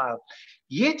 4th child.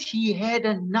 Yet he had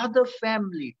another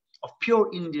family of pure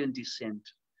Indian descent.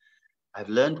 I've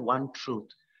learned one truth.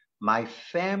 My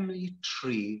family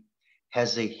tree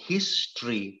has a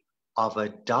history of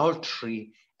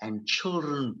adultery and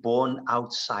children born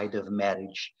outside of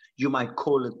marriage. You might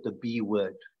call it the B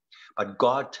word, but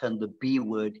God turned the B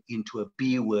word into a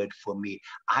B word for me.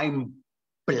 I'm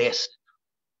blessed.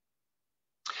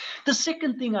 The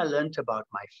second thing I learned about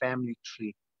my family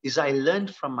tree is I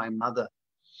learned from my mother.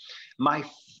 My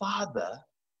father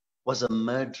was a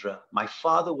murderer. My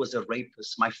father was a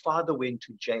rapist. My father went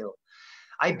to jail.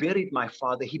 I buried my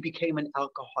father. He became an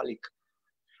alcoholic.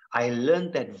 I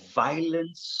learned that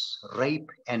violence, rape,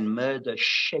 and murder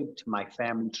shaped my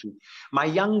family tree. My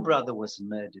young brother was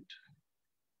murdered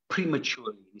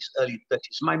prematurely in his early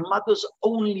 30s. My mother's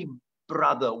only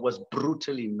brother was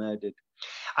brutally murdered.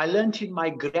 I learned in my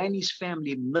granny's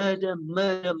family, murder,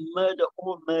 murder, murder,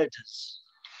 all murders.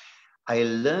 I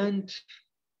learned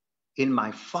in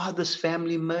my father's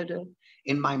family, murder.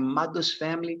 In my mother's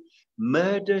family,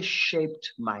 murder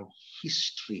shaped my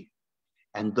history.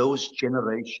 And those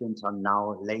generations are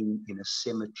now laying in a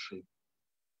cemetery.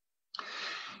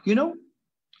 You know,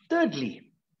 thirdly,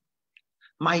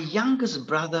 my youngest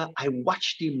brother, I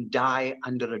watched him die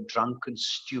under a drunken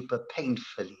stupor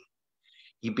painfully.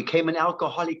 He became an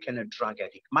alcoholic and a drug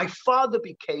addict. My father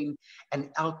became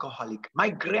an alcoholic. My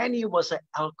granny was an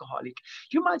alcoholic.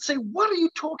 You might say, what are you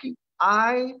talking?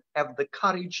 I have the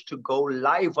courage to go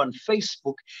live on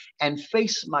Facebook and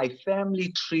face my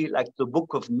family tree like the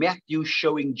book of Matthew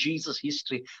showing Jesus'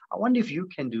 history. I wonder if you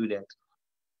can do that.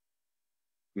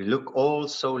 You look all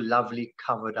so lovely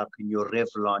covered up in your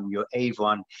Revlon, your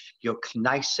Avon, your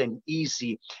nice and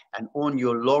easy, and on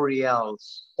your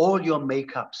L'Oreals, all your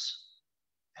makeups.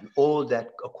 And all that,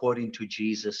 according to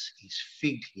Jesus, is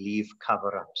fig leaf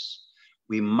cover-ups.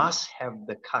 We must have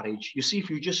the courage. You see,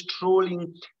 if you're just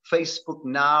trolling Facebook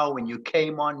now, when you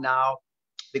came on now,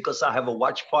 because I have a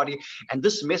watch party, and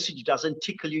this message doesn't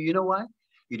tickle you, you know why?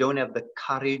 You don't have the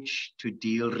courage to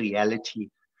deal reality.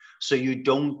 So you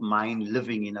don't mind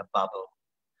living in a bubble.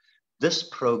 This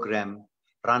program,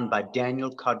 run by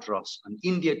Daniel Kadros on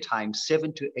India time,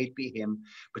 7 to 8 p.m.,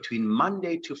 between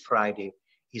Monday to Friday,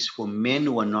 is for men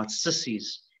who are not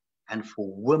sissies and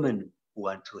for women who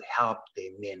want to help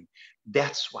their men.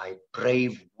 That's why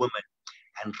brave women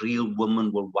and real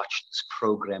women will watch this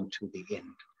program to the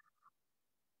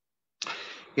end.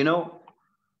 You know,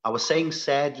 I was saying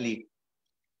sadly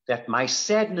that my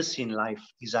sadness in life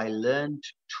is I learned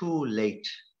too late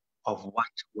of what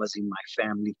was in my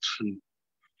family tree.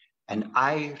 And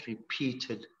I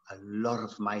repeated a lot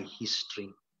of my history.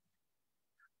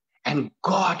 And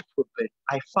God forbid,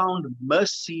 I found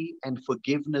mercy and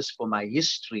forgiveness for my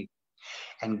history.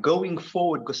 And going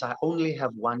forward, because I only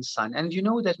have one son, and you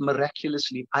know that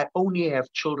miraculously, I only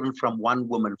have children from one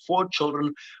woman, 4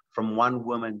 children from one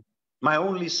woman. My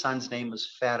only son's name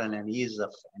is Farron, and he is a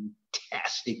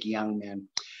fantastic young man.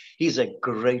 He's a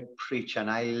great preacher,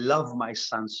 and I love my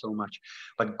son so much.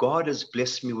 But God has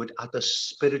blessed me with other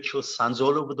spiritual sons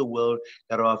all over the world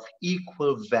that are of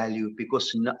equal value,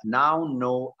 because now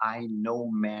know I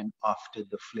no man after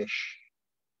the flesh.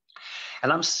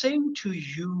 And I'm saying to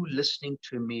you listening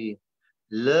to me,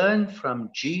 learn from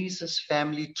Jesus'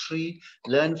 family tree,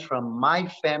 learn from my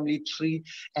family tree,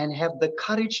 and have the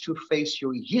courage to face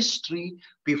your history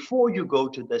before you go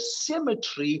to the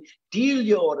cemetery. Deal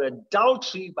your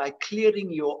adultery by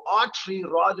clearing your artery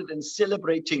rather than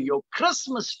celebrating your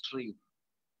Christmas tree.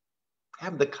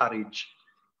 Have the courage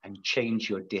and change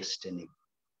your destiny.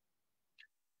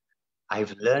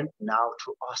 I've learned now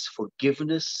to ask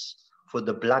forgiveness for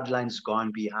the bloodlines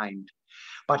gone behind.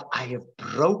 But I have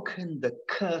broken the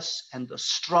curse and the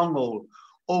stronghold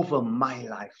over my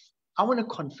life. I want to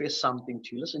confess something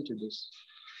to you. Listen to this.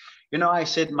 You know, I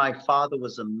said my father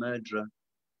was a murderer.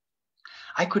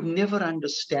 I could never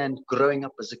understand growing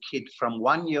up as a kid from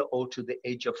 1 year old to the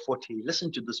age of 40.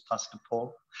 Listen to this, Pastor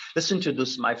Paul. Listen to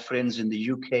this, my friends in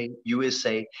the UK,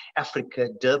 USA, Africa,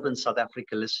 Durban, South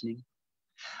Africa, listening.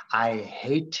 I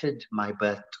hated my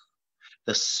birth.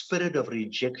 The spirit of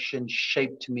rejection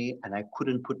shaped me, and I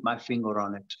couldn't put my finger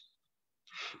on it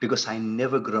because I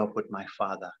never grew up with my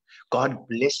father. God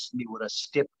blessed me with a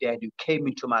stepdad who came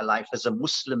into my life as a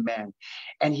Muslim man,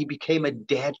 and he became a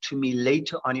dad to me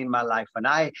later on in my life. And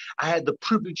I had the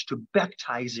privilege to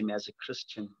baptize him as a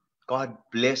Christian. God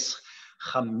bless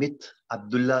Hamid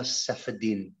Abdullah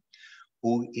Safadin,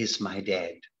 who is my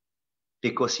dad,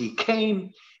 because he came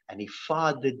and he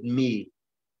fathered me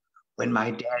when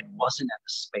my dad wasn't at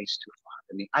a space to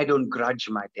father me. I don't grudge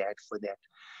my dad for that.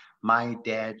 My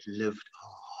dad lived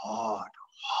a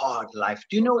hard life.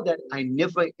 Do you know that I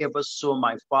never ever saw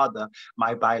my father,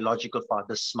 my biological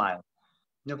father, smile?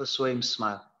 Never saw him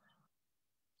smile.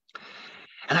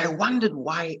 And I wondered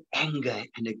why anger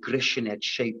and aggression had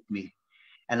shaped me.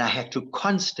 And I had to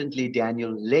constantly,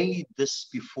 Daniel, lay this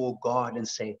before God and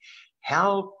say,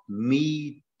 help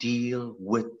me deal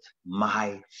with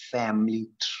my family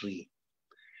tree.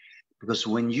 Because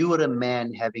when you are a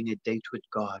man having a date with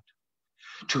God,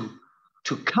 to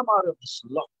come out of this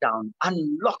lockdown,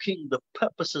 unlocking the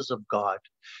purposes of God,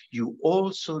 you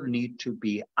also need to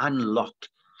be unlocked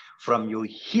from your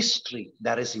history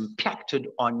that is impacted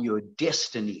on your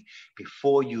destiny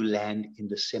before you land in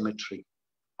the cemetery.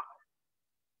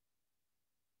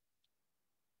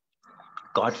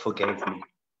 God forgave me.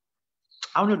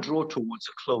 I want to draw towards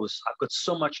a close. I've got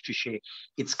so much to share.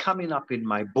 It's coming up in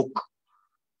my book,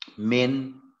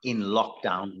 Men in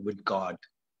Lockdown with God.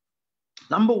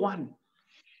 Number one,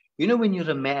 you know, when you're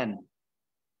a man,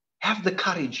 have the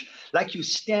courage. Like you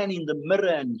stand in the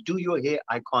mirror and do your hair.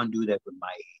 I can't do that with my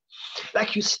hair.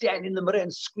 Like you stand in the mirror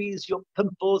and squeeze your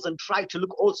pimples and try to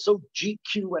look all so GQ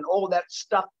and all that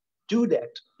stuff. Do that.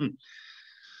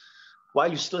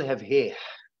 While you still have hair.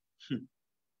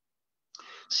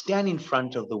 Stand in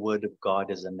front of the word of God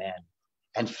as a man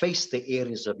and face the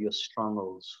areas of your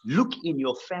strongholds. Look in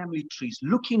your family trees.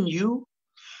 Look in you.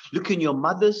 Look in your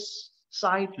mother's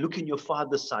side. Look in your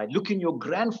father's side. Look in your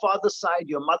grandfather's side,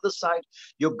 your mother's side,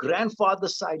 your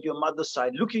grandfather's side, your mother's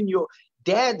side. Look in your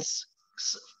dad's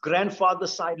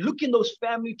grandfather's side. Look in those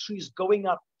family trees going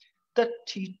up.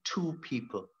 32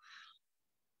 people.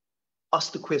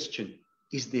 Ask the question,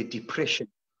 is there depression,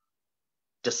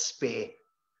 despair,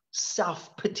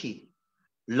 self-pity,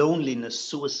 loneliness,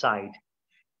 suicide,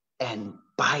 and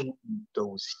bind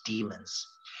those demons?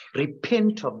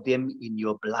 Repent of them in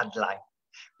your bloodline.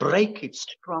 Break its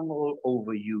stronghold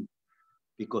over you,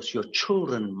 because your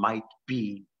children might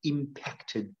be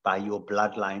impacted by your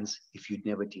bloodlines if you'd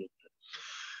never deal with it.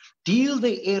 Deal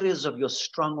the areas of your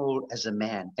stronghold as a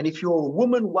man. And if you're a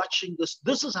woman watching this,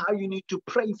 this is how you need to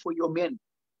pray for your men.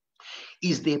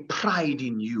 Is there pride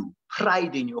in you,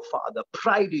 pride in your father,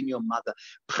 pride in your mother,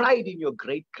 pride in your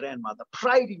great-grandmother,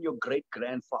 pride in your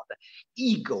great-grandfather,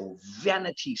 ego,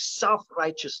 vanity,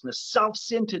 self-righteousness,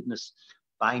 self-centeredness?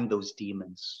 Bind those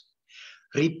demons.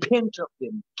 Repent of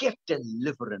them. Get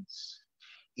deliverance.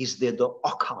 Is there the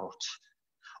occult,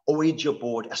 Ouija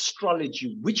board,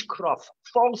 astrology, witchcraft,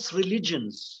 false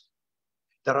religions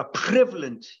that are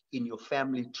prevalent in your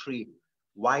family tree?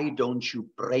 Why don't you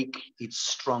break its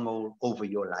stronghold over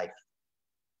your life?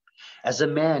 As a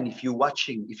man, if you're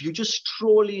watching, if you just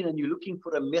stroll in and you're looking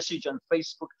for a message on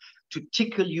Facebook to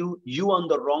tickle you, you're on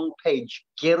the wrong page.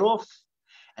 Get off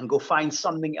and go find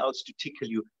something else to tickle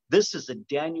you. This is a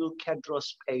Daniel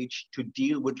Kadros page to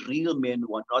deal with real men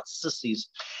who are not sissies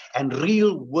and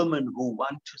real women who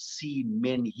want to see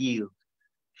men healed.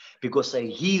 Because a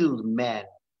healed man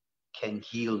can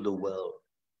heal the world.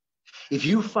 If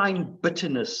you find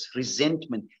bitterness,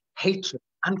 resentment, hatred,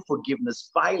 unforgiveness,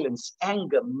 violence,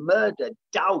 anger, murder,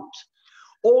 doubt,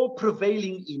 all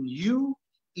prevailing in you,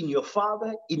 in your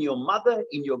father, in your mother,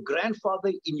 in your grandfather,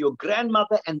 in your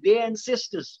grandmother, and their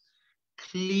ancestors,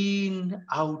 clean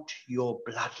out your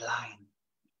bloodline.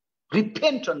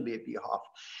 Repent on their behalf.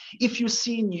 If you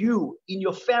see in you, in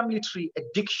your family tree,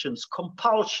 addictions,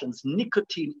 compulsions,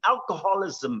 nicotine,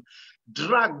 alcoholism,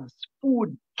 drugs,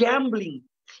 food, gambling,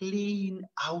 clean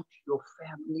out your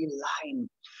family line.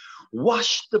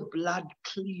 Wash the blood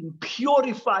clean.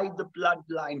 Purify the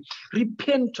bloodline.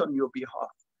 Repent on your behalf.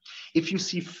 If you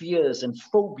see fears and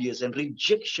phobias and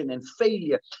rejection and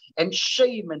failure and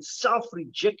shame and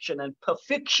self-rejection and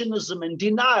perfectionism and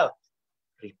denial,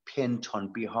 repent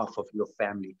on behalf of your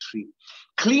family tree.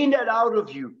 Clean that out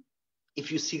of you.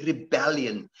 If you see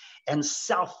rebellion and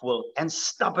self-will and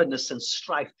stubbornness and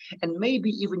strife, and maybe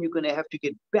even you're going to have to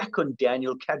get back on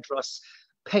Daniel Kadros'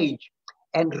 page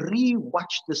and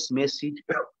re-watch this message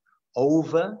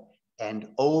over and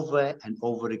over and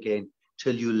over again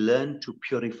till you learn to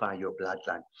purify your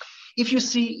bloodline. If you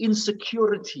see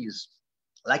insecurities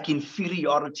like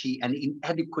inferiority and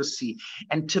inadequacy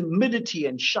and timidity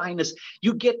and shyness,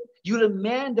 you're a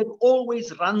man that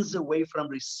always runs away from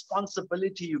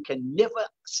responsibility. You can never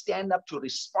stand up to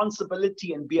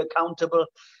responsibility and be accountable.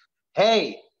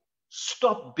 Hey,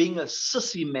 stop being a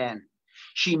sissy man.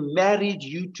 She married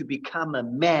you to become a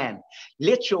man.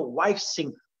 Let your wife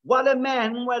sing, what a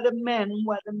man, what a man,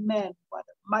 what a man, what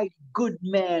a mighty good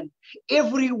man.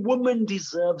 Every woman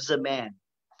deserves a man.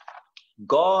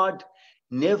 God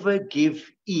never give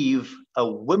Eve a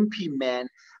wimpy man,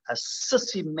 a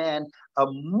sissy man, a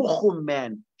mocho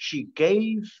man. She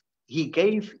gave He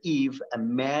gave Eve a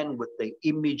man with the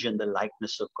image and the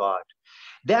likeness of God.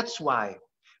 That's why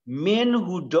men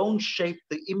who don't shape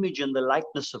the image and the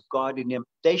likeness of God in them,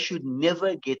 they should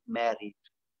never get married,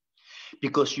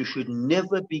 because you should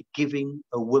never be giving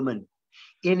a woman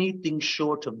anything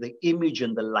short of the image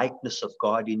and the likeness of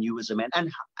God in you as a man.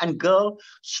 And girl,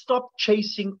 stop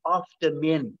chasing after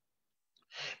men.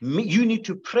 You need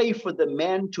to pray for the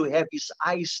man to have his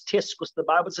eyes tested, because the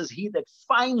Bible says he that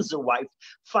finds a wife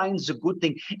finds a good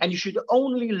thing. And you should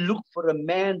only look for a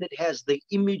man that has the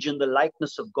image and the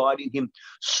likeness of God in him.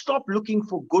 Stop looking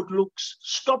for good looks.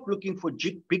 Stop looking for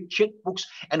big checkbooks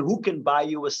and who can buy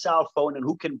you a cell phone and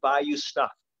who can buy you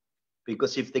stuff.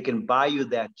 Because if they can buy you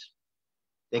that,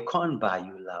 they can't buy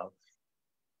you love.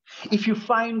 If you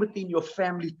find within your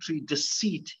family tree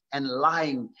deceit and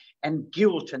lying and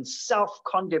guilt and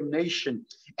self-condemnation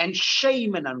and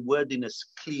shame and unworthiness,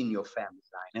 clean your family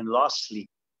line. And lastly,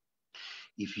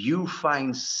 if you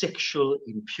find sexual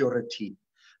impurity,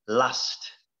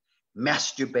 lust,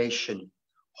 masturbation,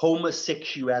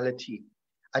 homosexuality,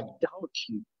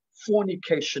 adultery,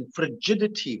 fornication,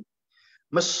 frigidity,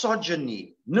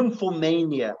 misogyny,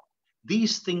 nymphomania,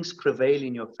 these things prevail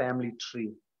in your family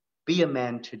tree, be a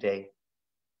man today.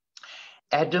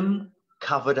 Adam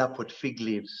covered up with fig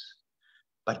leaves,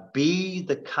 but be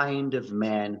the kind of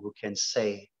man who can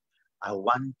say, I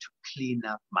want to clean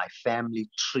up my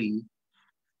family tree,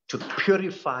 to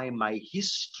purify my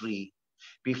history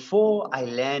before I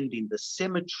land in the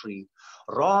cemetery.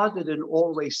 Rather than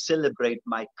always celebrate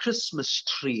my Christmas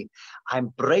tree, I'm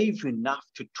brave enough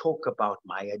to talk about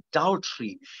my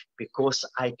adultery because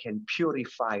I can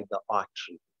purify the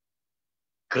artery.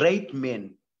 Great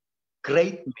men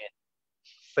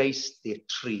face their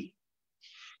tree.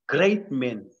 Great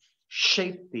men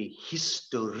shape their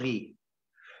history.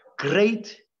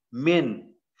 Great men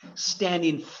stand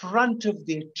in front of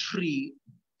their tree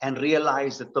and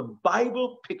realize that the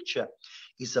Bible picture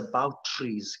is about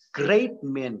trees. Great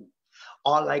men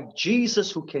are like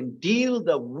Jesus, who can deal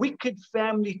the wicked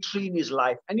family tree in his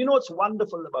life. And you know what's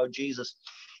wonderful about Jesus?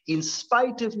 In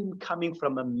spite of him coming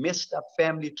from a messed up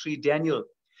family tree, Daniel,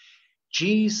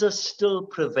 Jesus still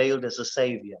prevailed as a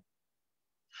savior.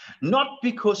 Not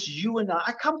because you and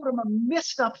I come from a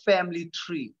messed up family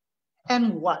tree.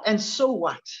 And what? And so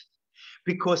what?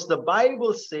 Because the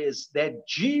Bible says that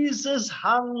Jesus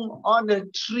hung on a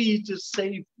tree to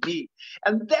save me.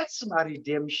 And that's my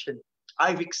redemption.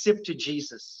 I've accepted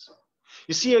Jesus.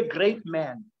 You see, a great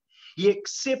man, he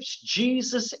accepts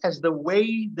Jesus as the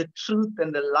way, the truth,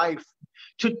 and the life,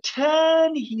 to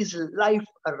turn his life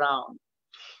around.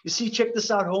 You see, check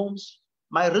this out, Holmes.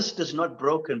 My wrist is not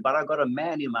broken, but I got a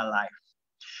man in my life.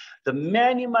 The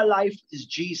man in my life is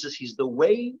Jesus. He's the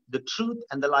way, the truth,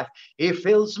 and the life. He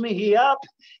fills me up.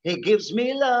 He gives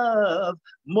me love,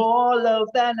 more love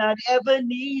than I'd ever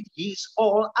need. He's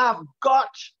all I've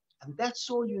got. And that's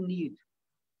all you need.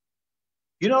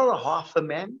 You're not a half a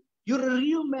man. You're a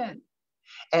real man.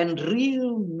 And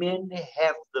real men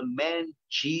have the man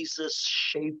Jesus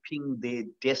shaping their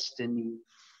destiny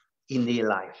in their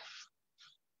life.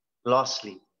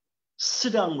 Lastly,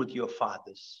 sit down with your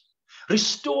fathers.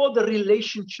 Restore the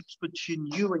relationships between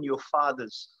you and your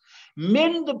fathers.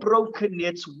 Mend the broken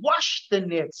nets, wash the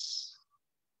nets,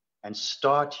 and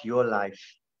start your life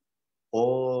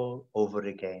all over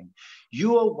again.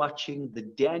 You are watching the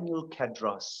Daniel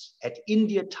Kadros at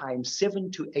India time,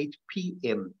 7 to 8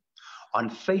 p.m. on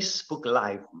Facebook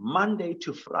Live, Monday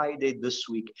to Friday this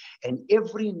week. And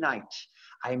every night,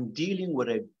 I'm dealing with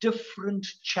a different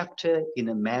chapter in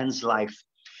a man's life.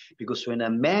 Because when a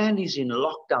man is in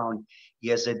lockdown, he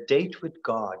has a date with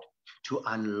God to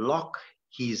unlock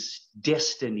his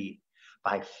destiny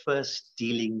by first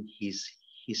dealing his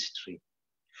history.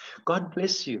 God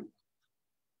bless you.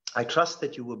 I trust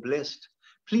that you were blessed.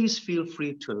 Please feel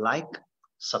free to like,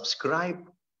 subscribe,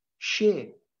 share.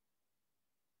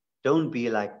 Don't be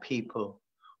like people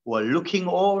who are looking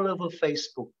all over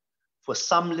Facebook for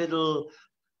some little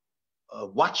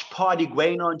watch party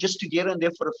going on just to get in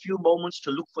there for a few moments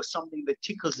to look for something that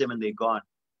tickles them and they're gone.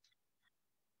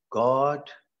 God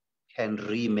can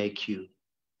remake you.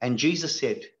 And Jesus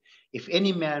said, if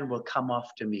any man will come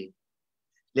after me,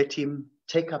 let him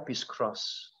take up his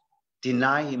cross,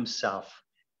 deny himself,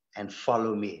 and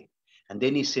follow me. And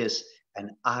then he says,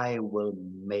 and I will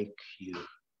make you.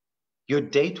 Your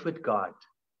date with God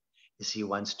is he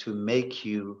wants to make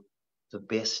you the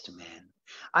best man.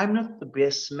 I'm not the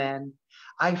best man.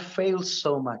 I fail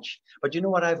so much. But you know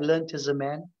what I've learned as a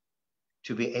man?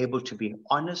 To be able to be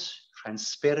honest,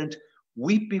 transparent,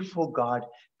 weep before God,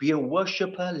 be a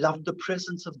worshiper, love the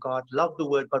presence of God, love the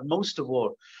word, but most of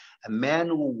all, a man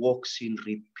who walks in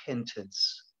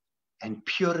repentance and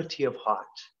purity of heart,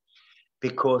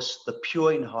 because the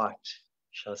pure in heart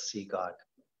shall see God.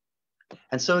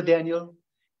 And so, Daniel,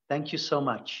 thank you so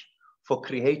much for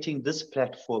creating this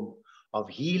platform of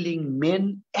healing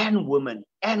men and women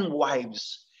and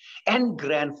wives and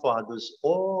grandfathers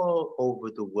all over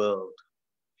the world.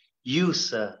 You,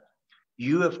 sir,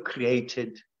 you have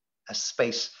created a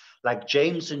space like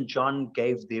James and John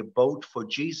gave their boat for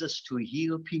Jesus to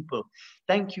heal people.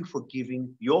 Thank you for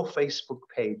giving your Facebook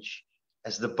page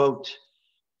as the boat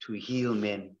to heal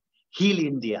men, heal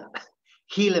India,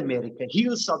 heal America,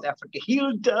 heal South Africa,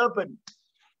 heal Durban,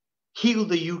 heal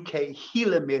the UK,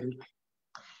 heal America,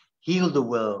 heal the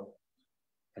world.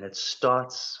 And it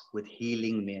starts with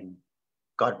healing men.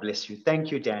 God bless you.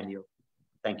 Thank you, Daniel.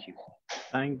 Thank you.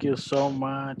 Thank you so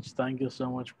much. Thank you so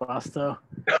much, Pastor.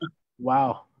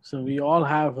 Wow. So we all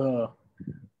have a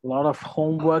lot of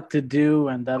homework to do,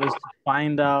 and that is to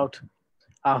find out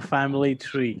our family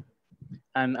tree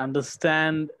and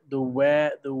understand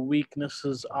where the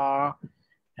weaknesses are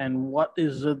and what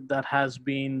is it that has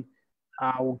been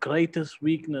our greatest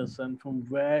weakness and from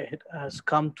where it has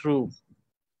come through,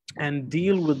 and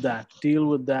deal with that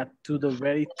to the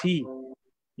very T.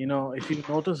 You know, if you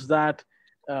notice that,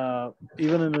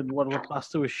 even in what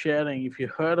Pastor was sharing, if you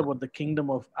heard about the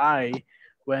kingdom of Ai,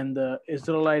 when the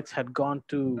Israelites had gone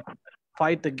to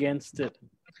fight against it,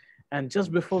 and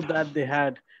just before that, they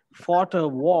had fought a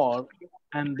war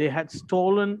and they had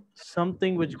stolen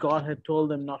something which God had told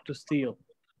them not to steal.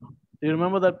 Do you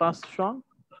remember that, Pastor Shaun?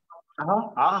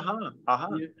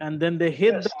 And then they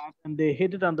hid that and they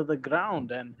hid it under the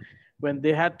ground. And when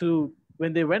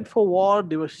they went for war,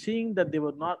 they were seeing that they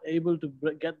were not able to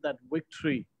get that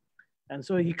victory. And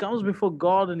so he comes before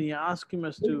God and he asks him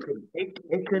as to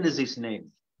Achan is his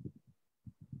name.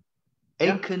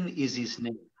 Achan is his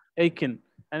name. Achan.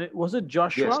 And was it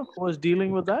Joshua who was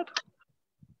dealing with that?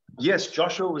 Yes,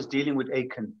 Joshua was dealing with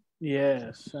Achan.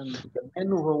 Yes. And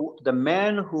the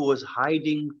man who was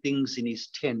hiding things in his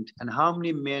tent. And how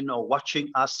many men are watching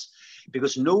us?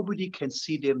 Because nobody can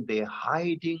see them. They're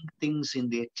hiding things in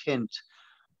their tent.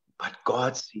 But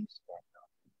God sees them.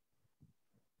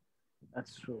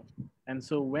 That's true. And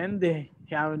so when the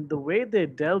way they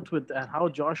dealt with and how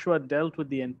Joshua dealt with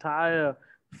the entire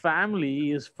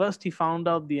family is, first he found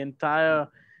out the entire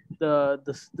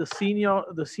the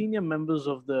senior members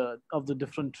of the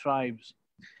different tribes,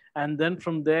 and then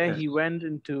from there he went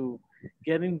into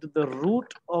getting to the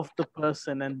root of the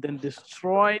person and then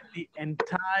destroyed the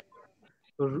entire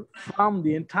farm.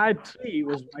 The entire tree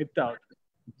was wiped out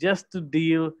just to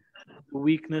deal with the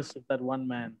weakness of that one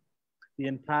man. The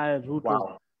entire root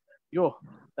was,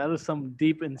 that is some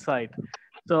deep insight.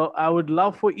 So I would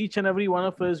love for each and every one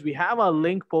of us, we have our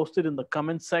link posted in the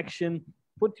comment section.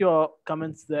 Put your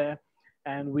comments there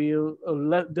and we'll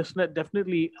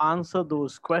definitely answer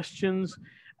those questions.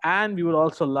 And we would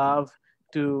also love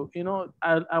to,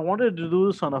 I wanted to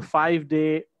do this on a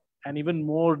 5-day and even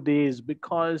more days,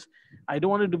 because I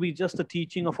don't want it to be just a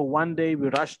teaching of a one day, we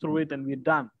rush through it and we're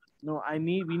done. No, we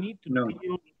need to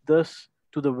deal with this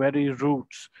to the very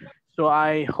roots. So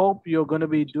I hope you're going to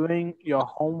be doing your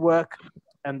homework,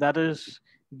 and that is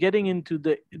getting into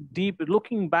the deep,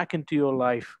 looking back into your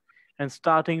life and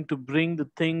starting to bring the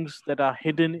things that are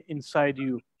hidden inside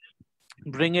you,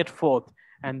 bring it forth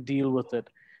and deal with it.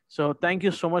 So thank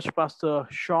you so much, Pastor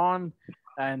Shaun,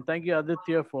 and thank you,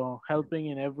 Aditya, for helping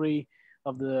in every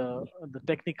of the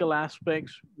technical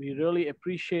aspects. We really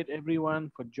appreciate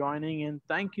everyone for joining in.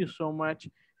 Thank you so much.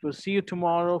 We'll see you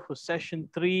tomorrow for session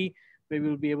 3, where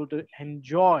we'll be able to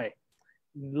enjoy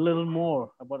a little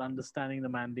more about understanding the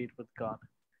mandate with God.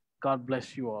 God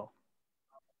bless you all.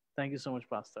 Thank you so much,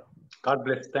 Pastor. God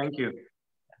bless. Thank you.